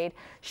Miami-Dade,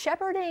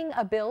 shepherding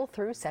a bill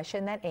through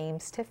session that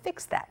aims to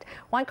fix that.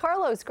 Juan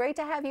Carlos, great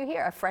to have you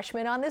here, a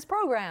freshman on this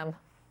program.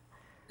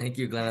 Thank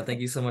you, Glenna.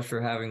 Thank you so much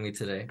for having me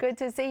today. Good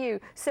to see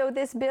you. So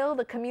this bill,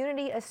 the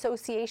Community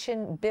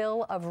Association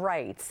Bill of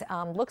Rights,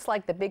 looks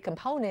like the big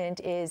component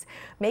is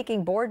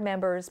making board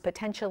members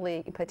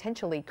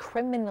potentially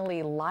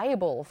criminally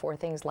liable for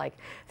things like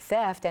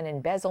theft and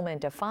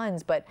embezzlement of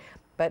funds. But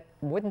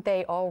wouldn't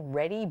they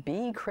already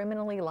be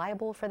criminally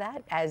liable for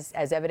that, as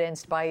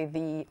evidenced by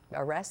the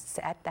arrests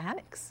at the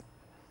hammocks?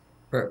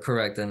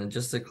 Correct. And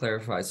just to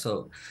clarify,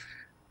 so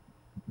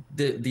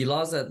the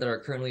laws that are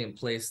currently in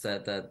place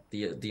that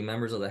the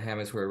members of the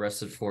hammocks were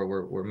arrested for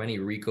were many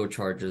RICO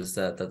charges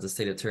that the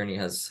state attorney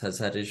has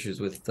had issues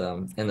with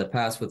in the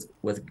past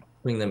with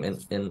putting them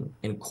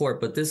in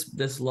court. But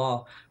this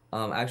law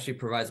actually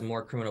provides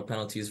more criminal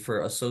penalties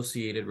for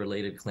associated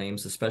related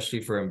claims,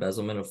 especially for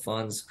embezzlement of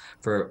funds,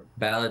 for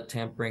ballot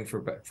tampering,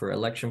 for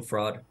election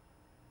fraud,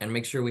 and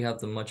make sure we have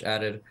the much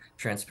added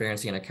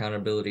transparency and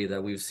accountability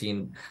that we've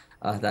seen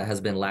that has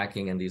been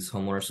lacking in these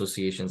homeowner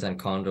associations and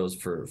condos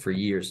for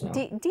years now.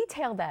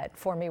 Detail that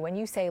for me. When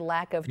you say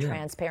lack of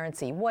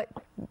transparency, what,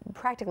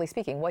 practically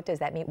speaking, what does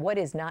that mean? What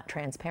is not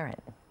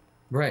transparent?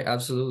 Right,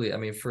 absolutely. I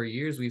mean, for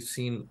years, we've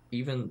seen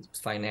even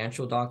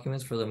financial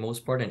documents for the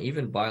most part, and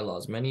even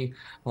bylaws. Many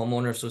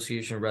homeowner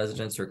association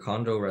residents or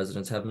condo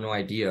residents have no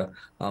idea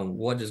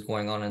what is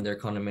going on in their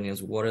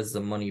condominiums, what is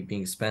the money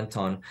being spent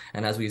on.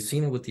 And as we've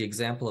seen with the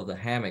example of the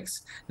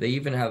hammocks, they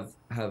even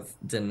have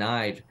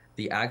denied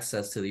the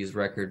access to these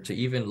records to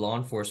even law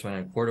enforcement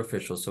and court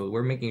officials. So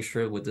we're making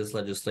sure with this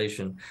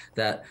legislation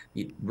that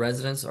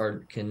residents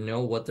can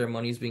know what their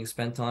money is being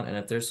spent on, and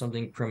if there's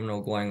something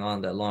criminal going on,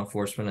 that law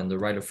enforcement and the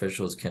right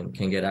officials can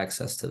get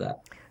access to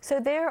that. So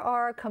there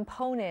are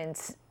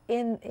components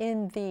in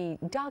the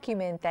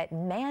document that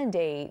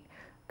mandate,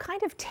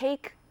 kind of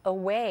take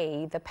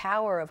away the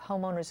power of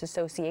homeowners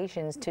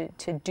associations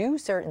to do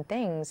certain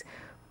things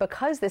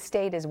because the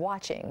state is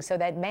watching. So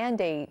that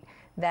mandate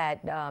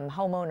that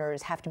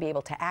homeowners have to be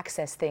able to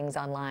access things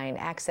online,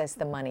 access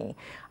the money.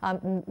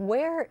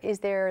 Where is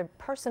there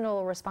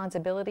personal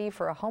responsibility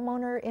for a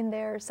homeowner in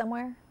there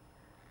somewhere?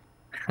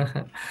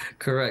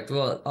 Correct.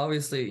 Well,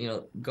 obviously,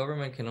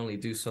 government can only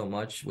do so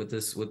much with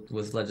this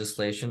with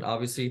legislation.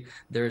 Obviously,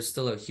 there is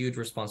still a huge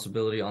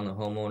responsibility on the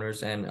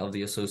homeowners and of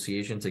the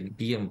association to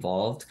be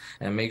involved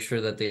and make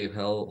sure that they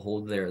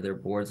hold their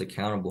boards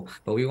accountable.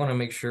 But we want to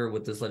make sure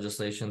with this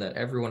legislation that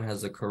everyone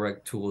has the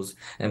correct tools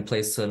in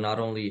place to not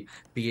only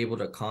be able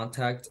to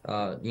contact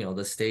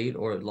the state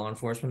or law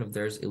enforcement if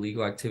there's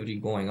illegal activity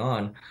going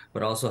on,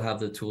 but also have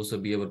the tools to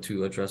be able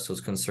to address those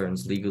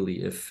concerns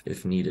legally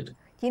if needed.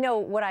 You know,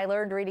 what I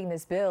learned reading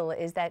this bill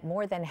is that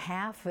more than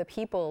half the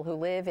people who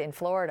live in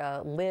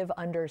Florida live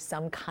under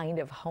some kind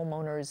of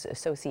homeowners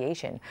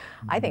association.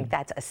 I think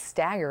that's a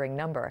staggering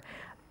number.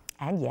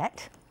 And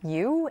yet,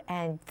 you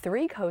and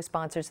 3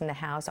 co-sponsors in the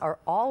House are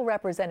all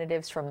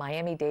representatives from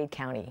Miami-Dade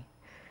County.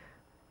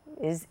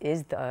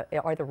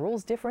 Are the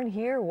rules different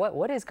here?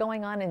 What is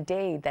going on in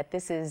Dade that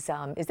this is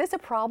this a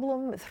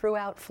problem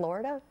throughout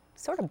Florida?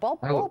 Sort of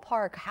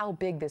ballpark how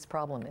big this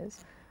problem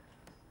is.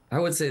 I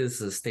would say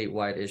this is a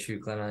statewide issue,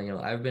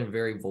 Glenna. I've been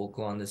very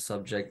vocal on this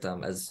subject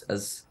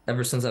as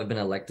ever since I've been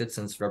elected,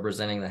 since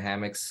representing the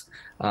hammocks.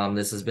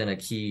 This has been a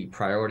key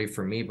priority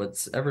for me.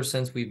 But ever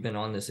since we've been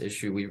on this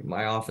issue,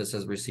 my office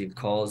has received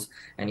calls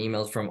and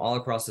emails from all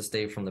across the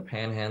state, from the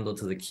Panhandle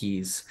to the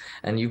Keys.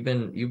 And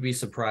you'd be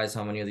surprised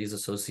how many of these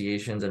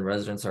associations and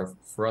residents are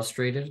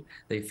frustrated.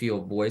 They feel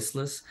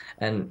voiceless,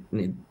 and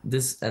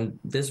this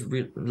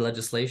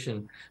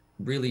legislation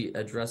really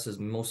addresses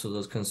most of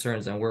those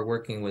concerns, and we're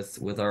working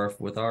with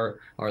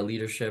our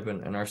leadership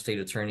and our state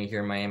attorney here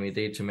in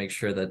Miami-Dade to make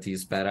sure that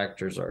these bad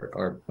actors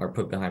are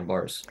put behind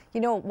bars.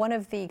 One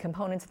of the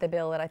components of the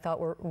bill that I thought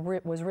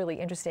was really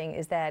interesting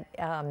is that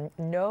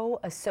no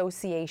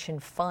association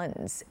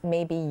funds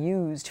may be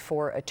used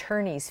for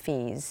attorney's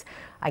fees.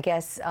 I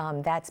guess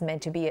that's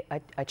meant to be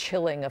a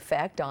chilling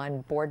effect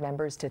on board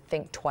members to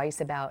think twice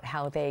about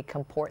how they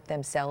comport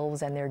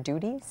themselves and their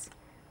duties.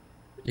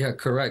 Yeah,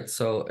 correct.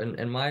 So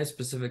in my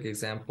specific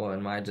example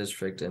in my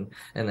district and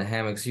the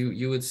hammocks,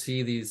 you would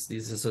see these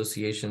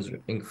associations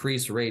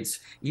increase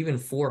rates even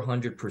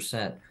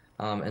 400%.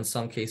 In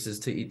some cases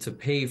to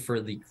pay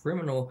for the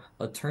criminal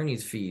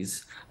attorney's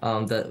fees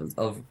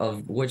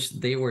of which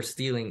they were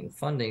stealing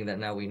funding that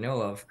now we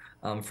know of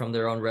from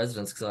their own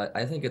residents. Because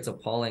I think it's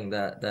appalling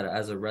that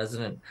as a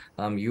resident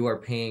you are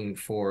paying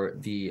for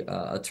the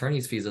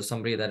attorney's fees of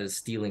somebody that is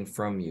stealing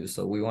from you.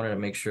 So we wanted to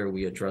make sure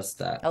we addressed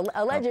that.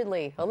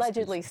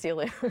 Allegedly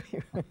stealing from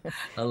you.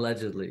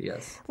 Allegedly,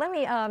 yes. Let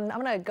me I'm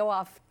going to go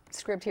off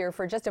script here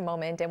for just a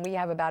moment, and we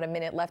have about a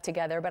minute left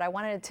together, but I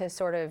wanted to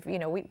sort of,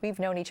 we've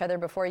known each other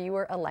before you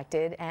were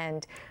elected,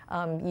 and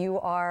you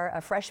are a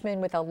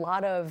freshman with a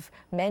lot of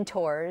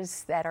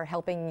mentors that are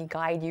helping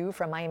guide you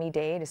from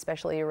Miami-Dade,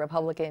 especially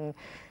Republicans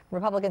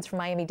from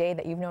Miami-Dade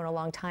that you've known a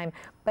long time.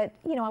 But,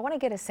 I want to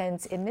get a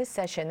sense, in this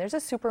session, there's a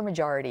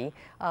supermajority,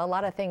 a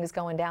lot of things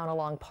going down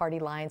along party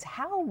lines.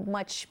 How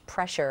much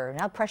pressure,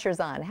 now pressure's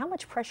on, how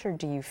much pressure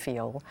do you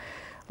feel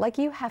like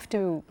you have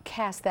to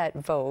cast that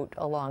vote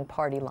along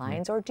party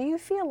lines, or do you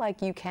feel like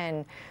you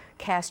can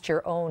cast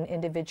your own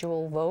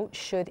individual vote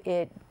should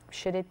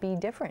it be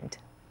different?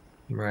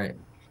 Right.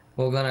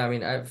 Well, Glenna, I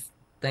mean,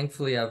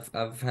 thankfully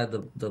I've had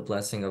the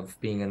blessing of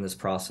being in this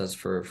process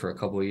for a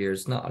couple of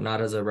years,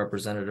 not as a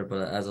representative,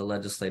 but as a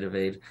legislative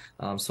aide.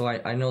 So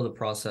I know the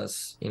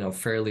process,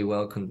 fairly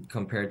well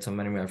compared to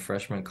many of my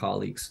freshman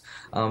colleagues.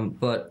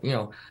 But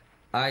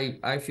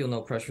I feel no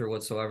pressure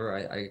whatsoever.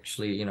 I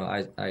actually,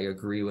 I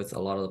agree with a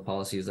lot of the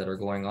policies that are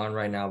going on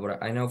right now,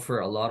 but I know for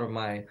a lot of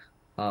my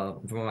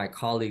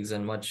colleagues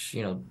in much,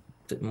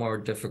 more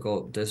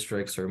difficult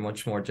districts or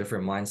much more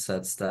different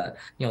mindsets that,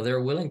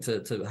 they're willing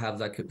to have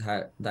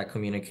that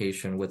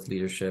communication with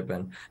leadership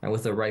and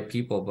with the right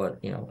people.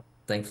 But,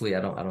 thankfully,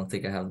 I don't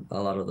think I have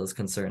a lot of those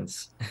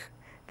concerns.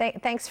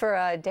 Thanks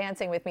for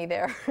dancing with me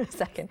there for a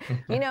second.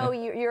 You know,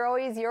 you're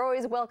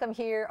always welcome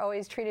here,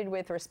 always treated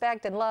with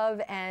respect and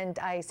love, and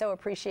I so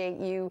appreciate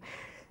you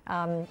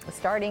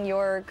starting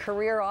your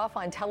career off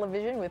on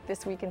television with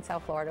This Week in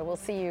South Florida. We'll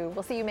see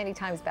you many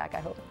times back,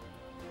 I hope.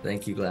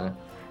 Thank you, Glenna.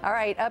 All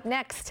right, up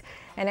next,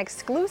 an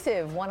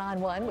exclusive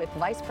one-on-one with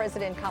Vice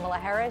President Kamala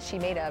Harris. She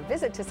made a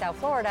visit to South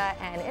Florida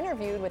and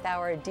interviewed with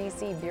our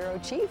D.C. bureau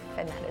chief,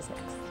 and that is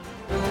next.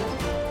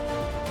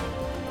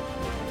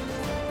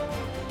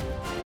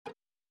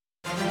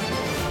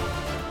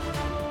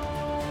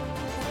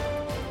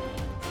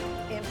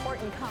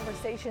 Important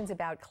conversations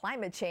about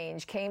climate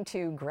change came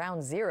to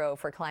ground zero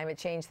for climate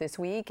change this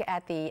week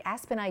at the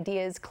Aspen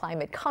Ideas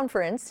Climate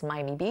Conference,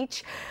 Miami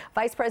Beach.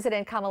 Vice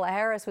President Kamala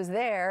Harris was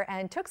there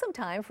and took some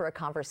time for a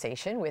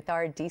conversation with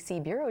our D.C.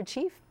 bureau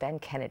chief, Ben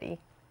Kennedy.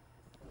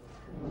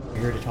 We're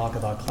here to talk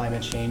about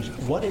climate change.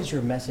 What is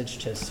your message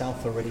to South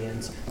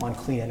Floridians on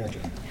clean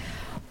energy?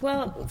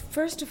 Well,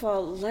 first of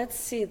all, let's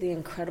see the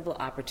incredible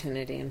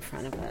opportunity in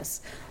front of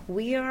us.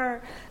 We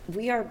are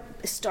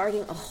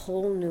starting a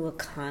whole new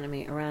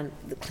economy around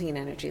the clean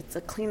energy. It's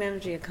a clean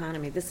energy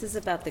economy. This is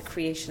about the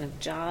creation of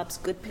jobs,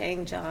 good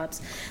paying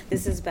jobs.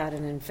 This is about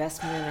an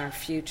investment in our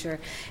future.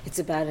 It's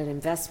about an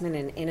investment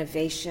in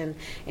innovation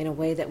in a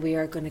way that we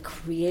are going to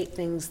create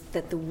things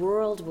that the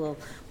world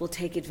will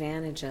take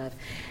advantage of.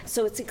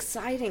 So it's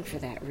exciting for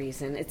that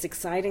reason. It's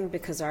exciting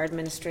because our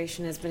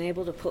administration has been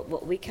able to put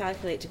what we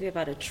calculate to be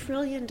about $1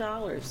 trillion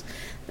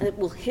that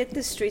will hit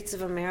the streets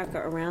of America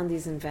around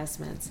these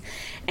investments.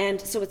 And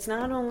so it's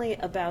not only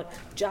about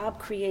job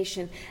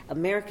creation,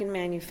 American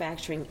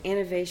manufacturing,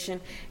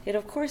 innovation. It,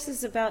 of course,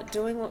 is about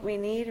doing what we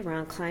need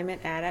around climate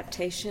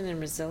adaptation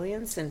and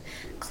resilience and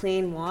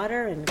clean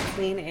water and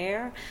clean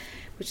air,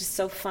 which is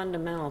so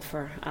fundamental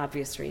for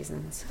obvious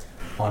reasons.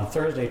 On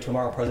Thursday,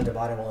 tomorrow, President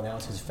Biden will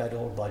announce his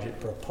federal budget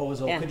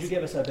proposal. Yes. Could you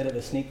give us a bit of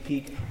a sneak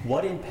peek?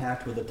 What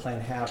impact would the plan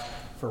have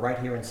for right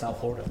here in South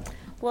Florida?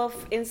 Well,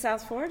 in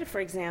South Florida, for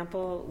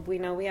example, we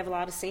know we have a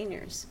lot of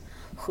seniors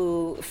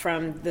who,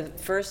 from the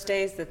first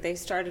days that they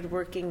started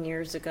working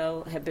years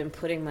ago, have been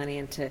putting money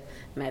into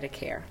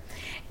Medicare.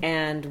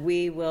 And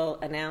we will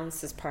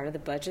announce as part of the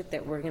budget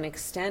that we're going to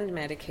extend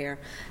Medicare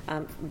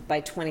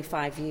by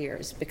 25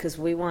 years because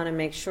we want to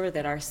make sure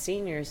that our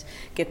seniors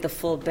get the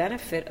full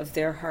benefit of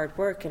their hard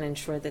work and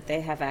ensure that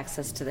they have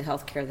access to the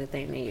health care that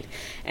they need.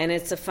 And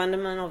it's a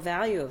fundamental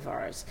value of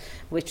ours,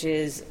 which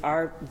is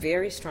our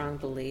very strong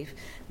belief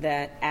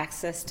that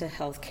access to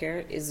health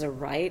care is a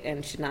right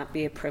and should not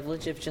be a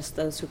privilege of just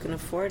those who can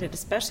afford it,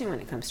 especially when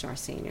it comes to our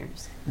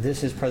seniors.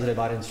 This is President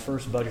Biden's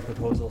first budget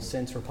proposal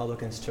since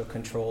Republicans took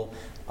control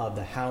of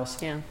the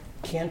House. Yeah.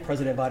 Can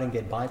President Biden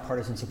get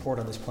bipartisan support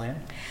on this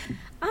plan?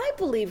 I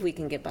believe we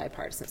can get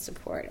bipartisan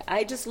support.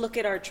 I just look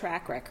at our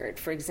track record.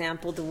 For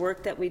example, the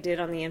work that we did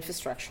on the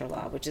infrastructure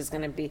law, which is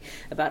going to be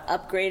about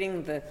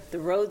upgrading the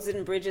roads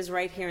and bridges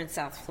right here in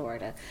South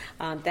Florida.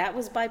 That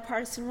was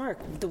bipartisan work.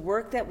 The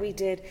work that we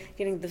did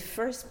getting the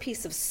first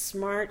piece of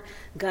smart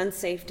gun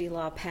safety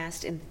law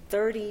passed in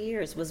 30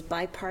 years was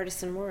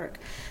bipartisan work.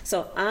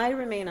 So I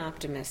remain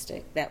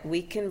optimistic that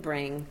we can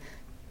bring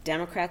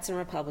Democrats and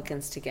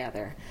Republicans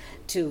together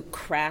to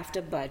craft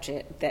a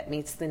budget that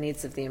meets the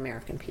needs of the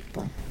American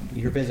people.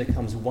 Your visit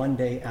comes one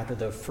day after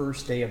the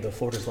first day of the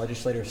Florida's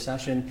legislative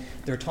session.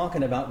 They're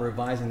talking about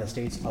revising the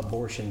state's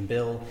abortion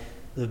bill.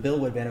 The bill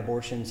would ban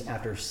abortions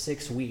after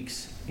 6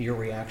 weeks. Your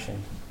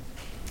reaction?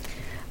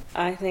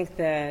 I think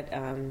that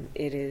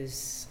it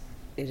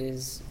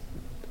is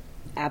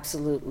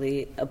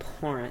absolutely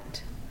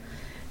abhorrent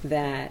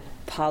that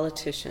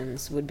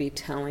politicians would be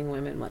telling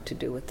women what to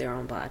do with their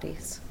own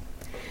bodies.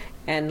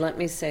 And let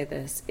me say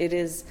this, it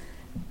is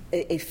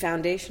a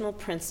foundational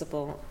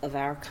principle of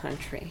our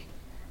country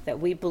that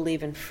we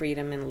believe in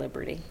freedom and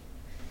liberty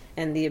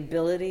and the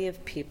ability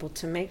of people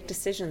to make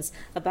decisions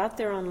about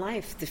their own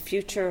life, the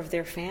future of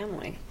their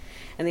family.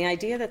 And the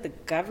idea that the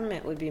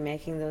government would be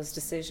making those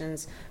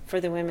decisions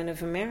for the women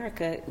of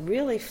America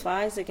really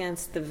flies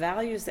against the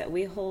values that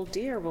we hold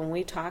dear when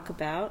we talk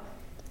about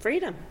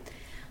freedom.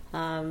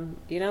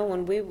 You know,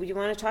 when you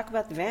want to talk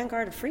about the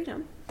vanguard of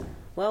freedom,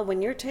 well,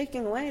 when you're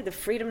taking away the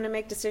freedom to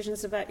make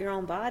decisions about your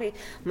own body,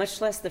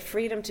 much less the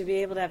freedom to be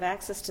able to have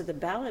access to the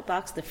ballot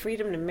box, the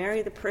freedom to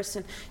marry the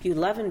person you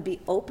love and be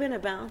open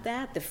about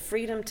that, the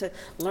freedom to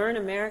learn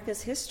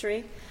America's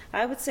history,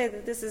 I would say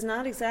that this is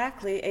not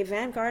exactly a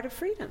vanguard of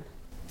freedom.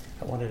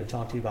 I wanted to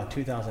talk to you about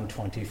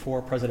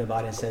 2024. President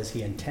Biden says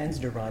he intends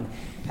to run.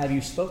 Have you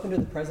spoken to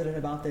the president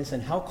about this,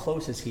 and how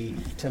close is he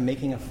to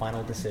making a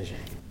final decision?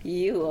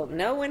 You will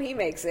know when he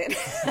makes it.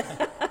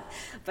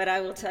 But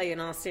I will tell you in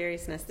all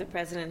seriousness, the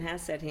president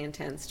has said he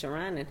intends to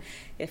run, and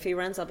if he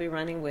runs, I'll be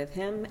running with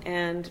him,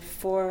 and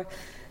for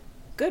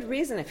good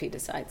reason if he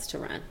decides to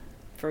run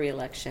for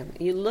re-election.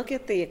 You look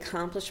at the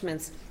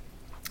accomplishments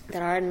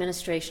that our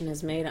administration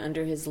has made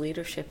under his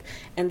leadership,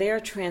 and they are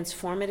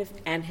transformative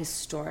and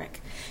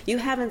historic. You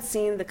haven't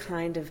seen the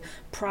kind of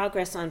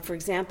progress on, for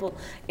example,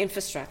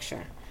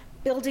 infrastructure,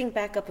 building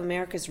back up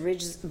America's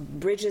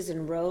bridges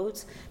and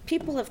roads.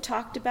 People have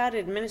talked about it,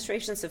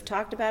 administrations have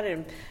talked about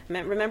it,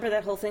 and remember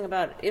that whole thing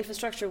about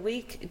Infrastructure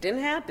Week? It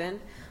didn't happen,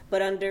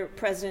 but under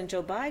President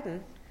Joe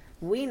Biden,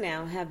 we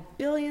now have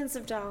billions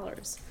of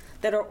dollars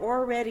that are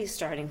already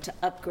starting to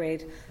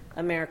upgrade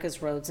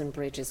America's roads and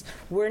bridges.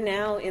 We're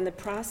now in the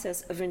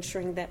process of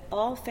ensuring that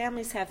all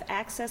families have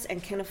access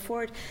and can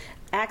afford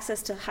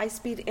access to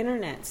high-speed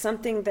internet,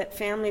 something that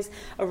families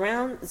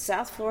around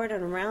South Florida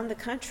and around the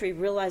country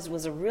realized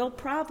was a real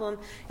problem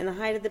in the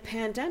height of the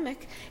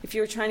pandemic if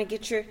you were trying to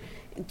get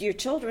your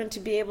children to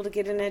be able to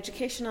get an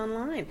education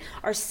online.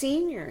 Our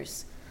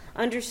seniors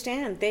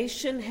understand they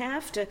shouldn't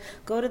have to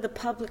go to the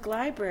public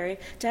library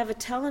to have a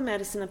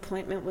telemedicine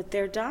appointment with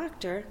their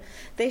doctor.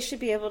 They should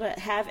be able to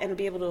have and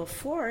be able to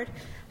afford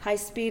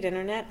high-speed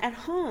internet at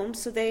home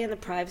so they, in the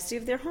privacy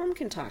of their home,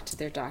 can talk to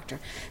their doctor.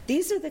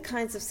 These are the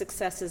kinds of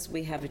successes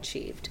we have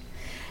achieved.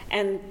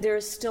 And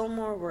there's still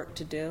more work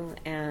to do,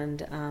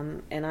 and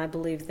I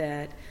believe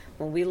that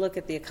when we look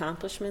at the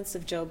accomplishments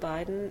of Joe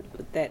Biden,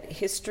 that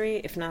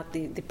history, if not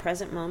the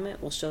present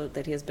moment, will show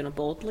that he has been a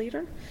bold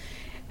leader,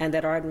 and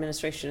that our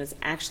administration is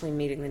actually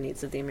meeting the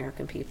needs of the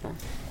American people.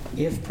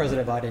 If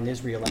President Biden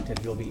is reelected,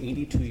 he'll be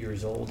 82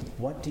 years old.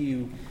 What do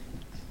you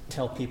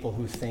tell people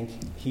who think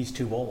he's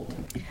too old?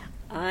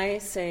 I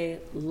say,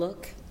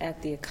 look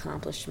at the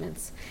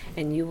accomplishments,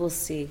 and you will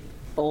see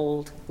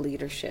bold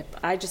leadership.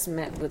 I just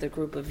met with a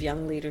group of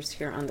young leaders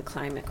here on the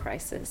climate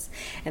crisis,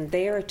 and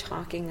they are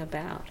talking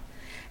about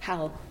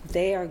how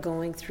they are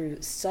going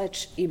through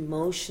such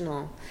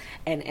emotional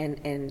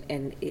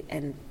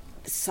and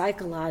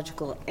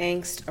psychological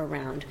angst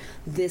around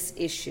this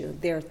issue.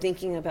 They're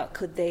thinking about,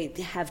 could they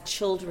have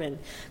children?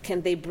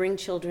 Can they bring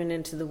children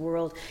into the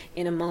world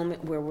in a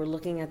moment where we're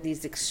looking at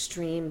these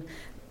extreme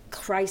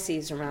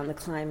crises around the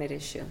climate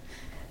issue?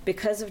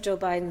 Because of Joe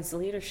Biden's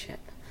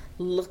leadership,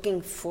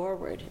 looking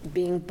forward,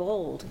 being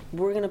bold,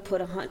 we're going to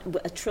put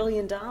 $1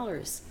 trillion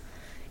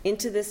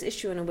into this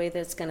issue in a way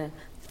that's going to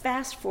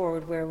fast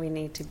forward where we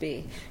need to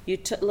be. You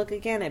look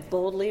again at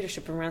bold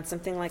leadership around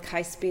something like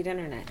high-speed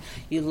internet.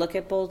 You look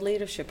at bold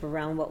leadership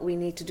around what we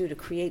need to do to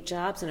create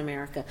jobs in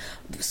America,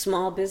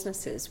 small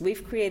businesses.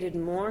 We've created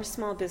more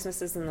small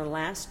businesses in the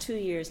last 2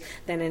 years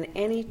than in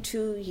any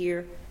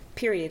 2-year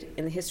period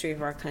in the history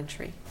of our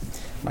country.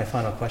 My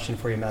final question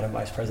for you, Madam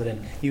Vice President.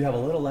 You have a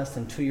little less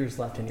than 2 years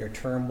left in your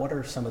term. What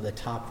are some of the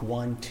top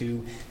 1,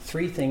 2,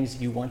 3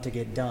 things you want to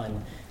get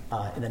done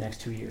in the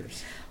next 2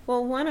 years?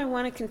 Well, one, I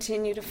want to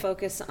continue to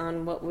focus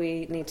on what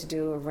we need to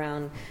do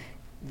around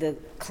the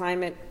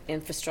climate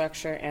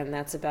infrastructure, and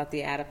that's about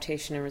the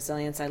adaptation and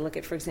resilience. I look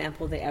at, for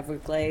example, the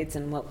Everglades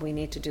and what we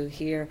need to do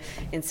here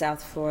in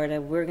South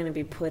Florida. We're going to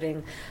be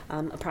putting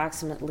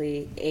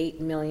approximately $8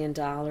 million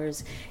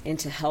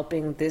into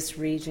helping this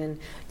region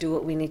do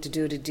what we need to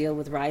do to deal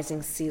with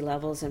rising sea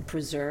levels and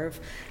preserve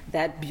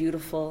that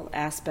beautiful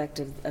aspect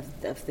of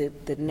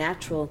the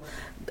natural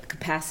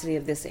capacity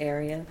of this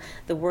area.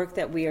 The work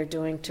that we are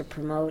doing to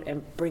promote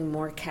and bring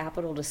more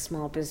capital to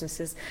small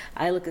businesses.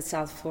 I look at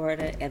South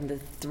Florida and the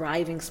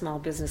thriving small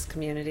business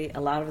community.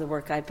 A lot of the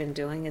work I've been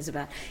doing is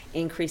about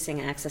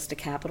increasing access to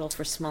capital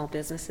for small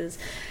businesses.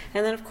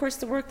 And then, of course,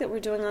 the work that we're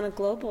doing on a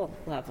global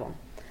level.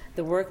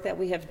 The work that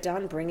we have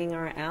done bringing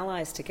our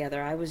allies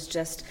together. I was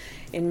just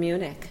in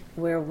Munich,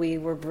 where we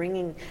were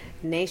bringing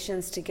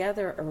nations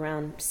together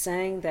around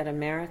saying that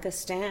America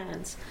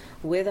stands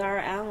with our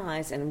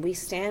allies, and we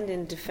stand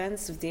in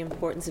defense of the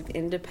importance of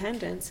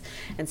independence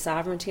and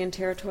sovereignty and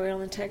territorial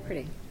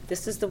integrity.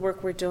 This is the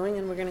work we're doing,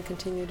 and we're going to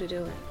continue to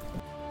do it.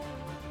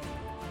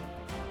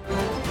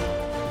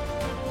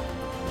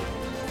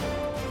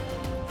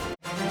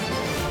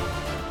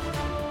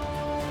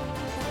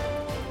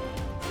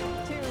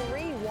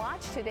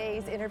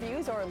 Today's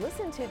interviews or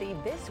listen to the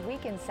This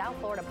Week in South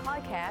Florida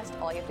podcast,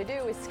 all you have to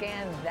do is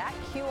scan that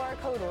QR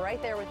code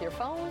right there with your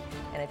phone,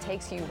 and it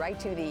takes you right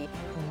to the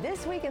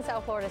This Week in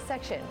South Florida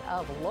section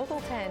of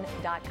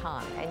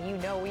local10.com. And you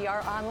know we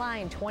are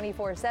online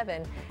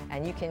 24/7,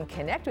 and you can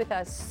connect with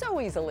us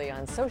so easily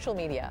on social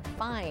media.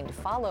 Find,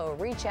 follow,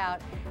 reach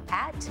out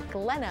at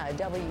Glenna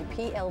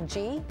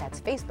WPLG. That's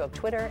Facebook,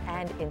 Twitter,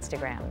 and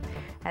Instagram.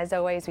 As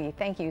always, we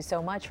thank you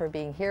so much for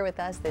being here with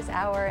us this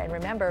hour. And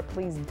remember,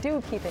 please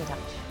do keep in touch.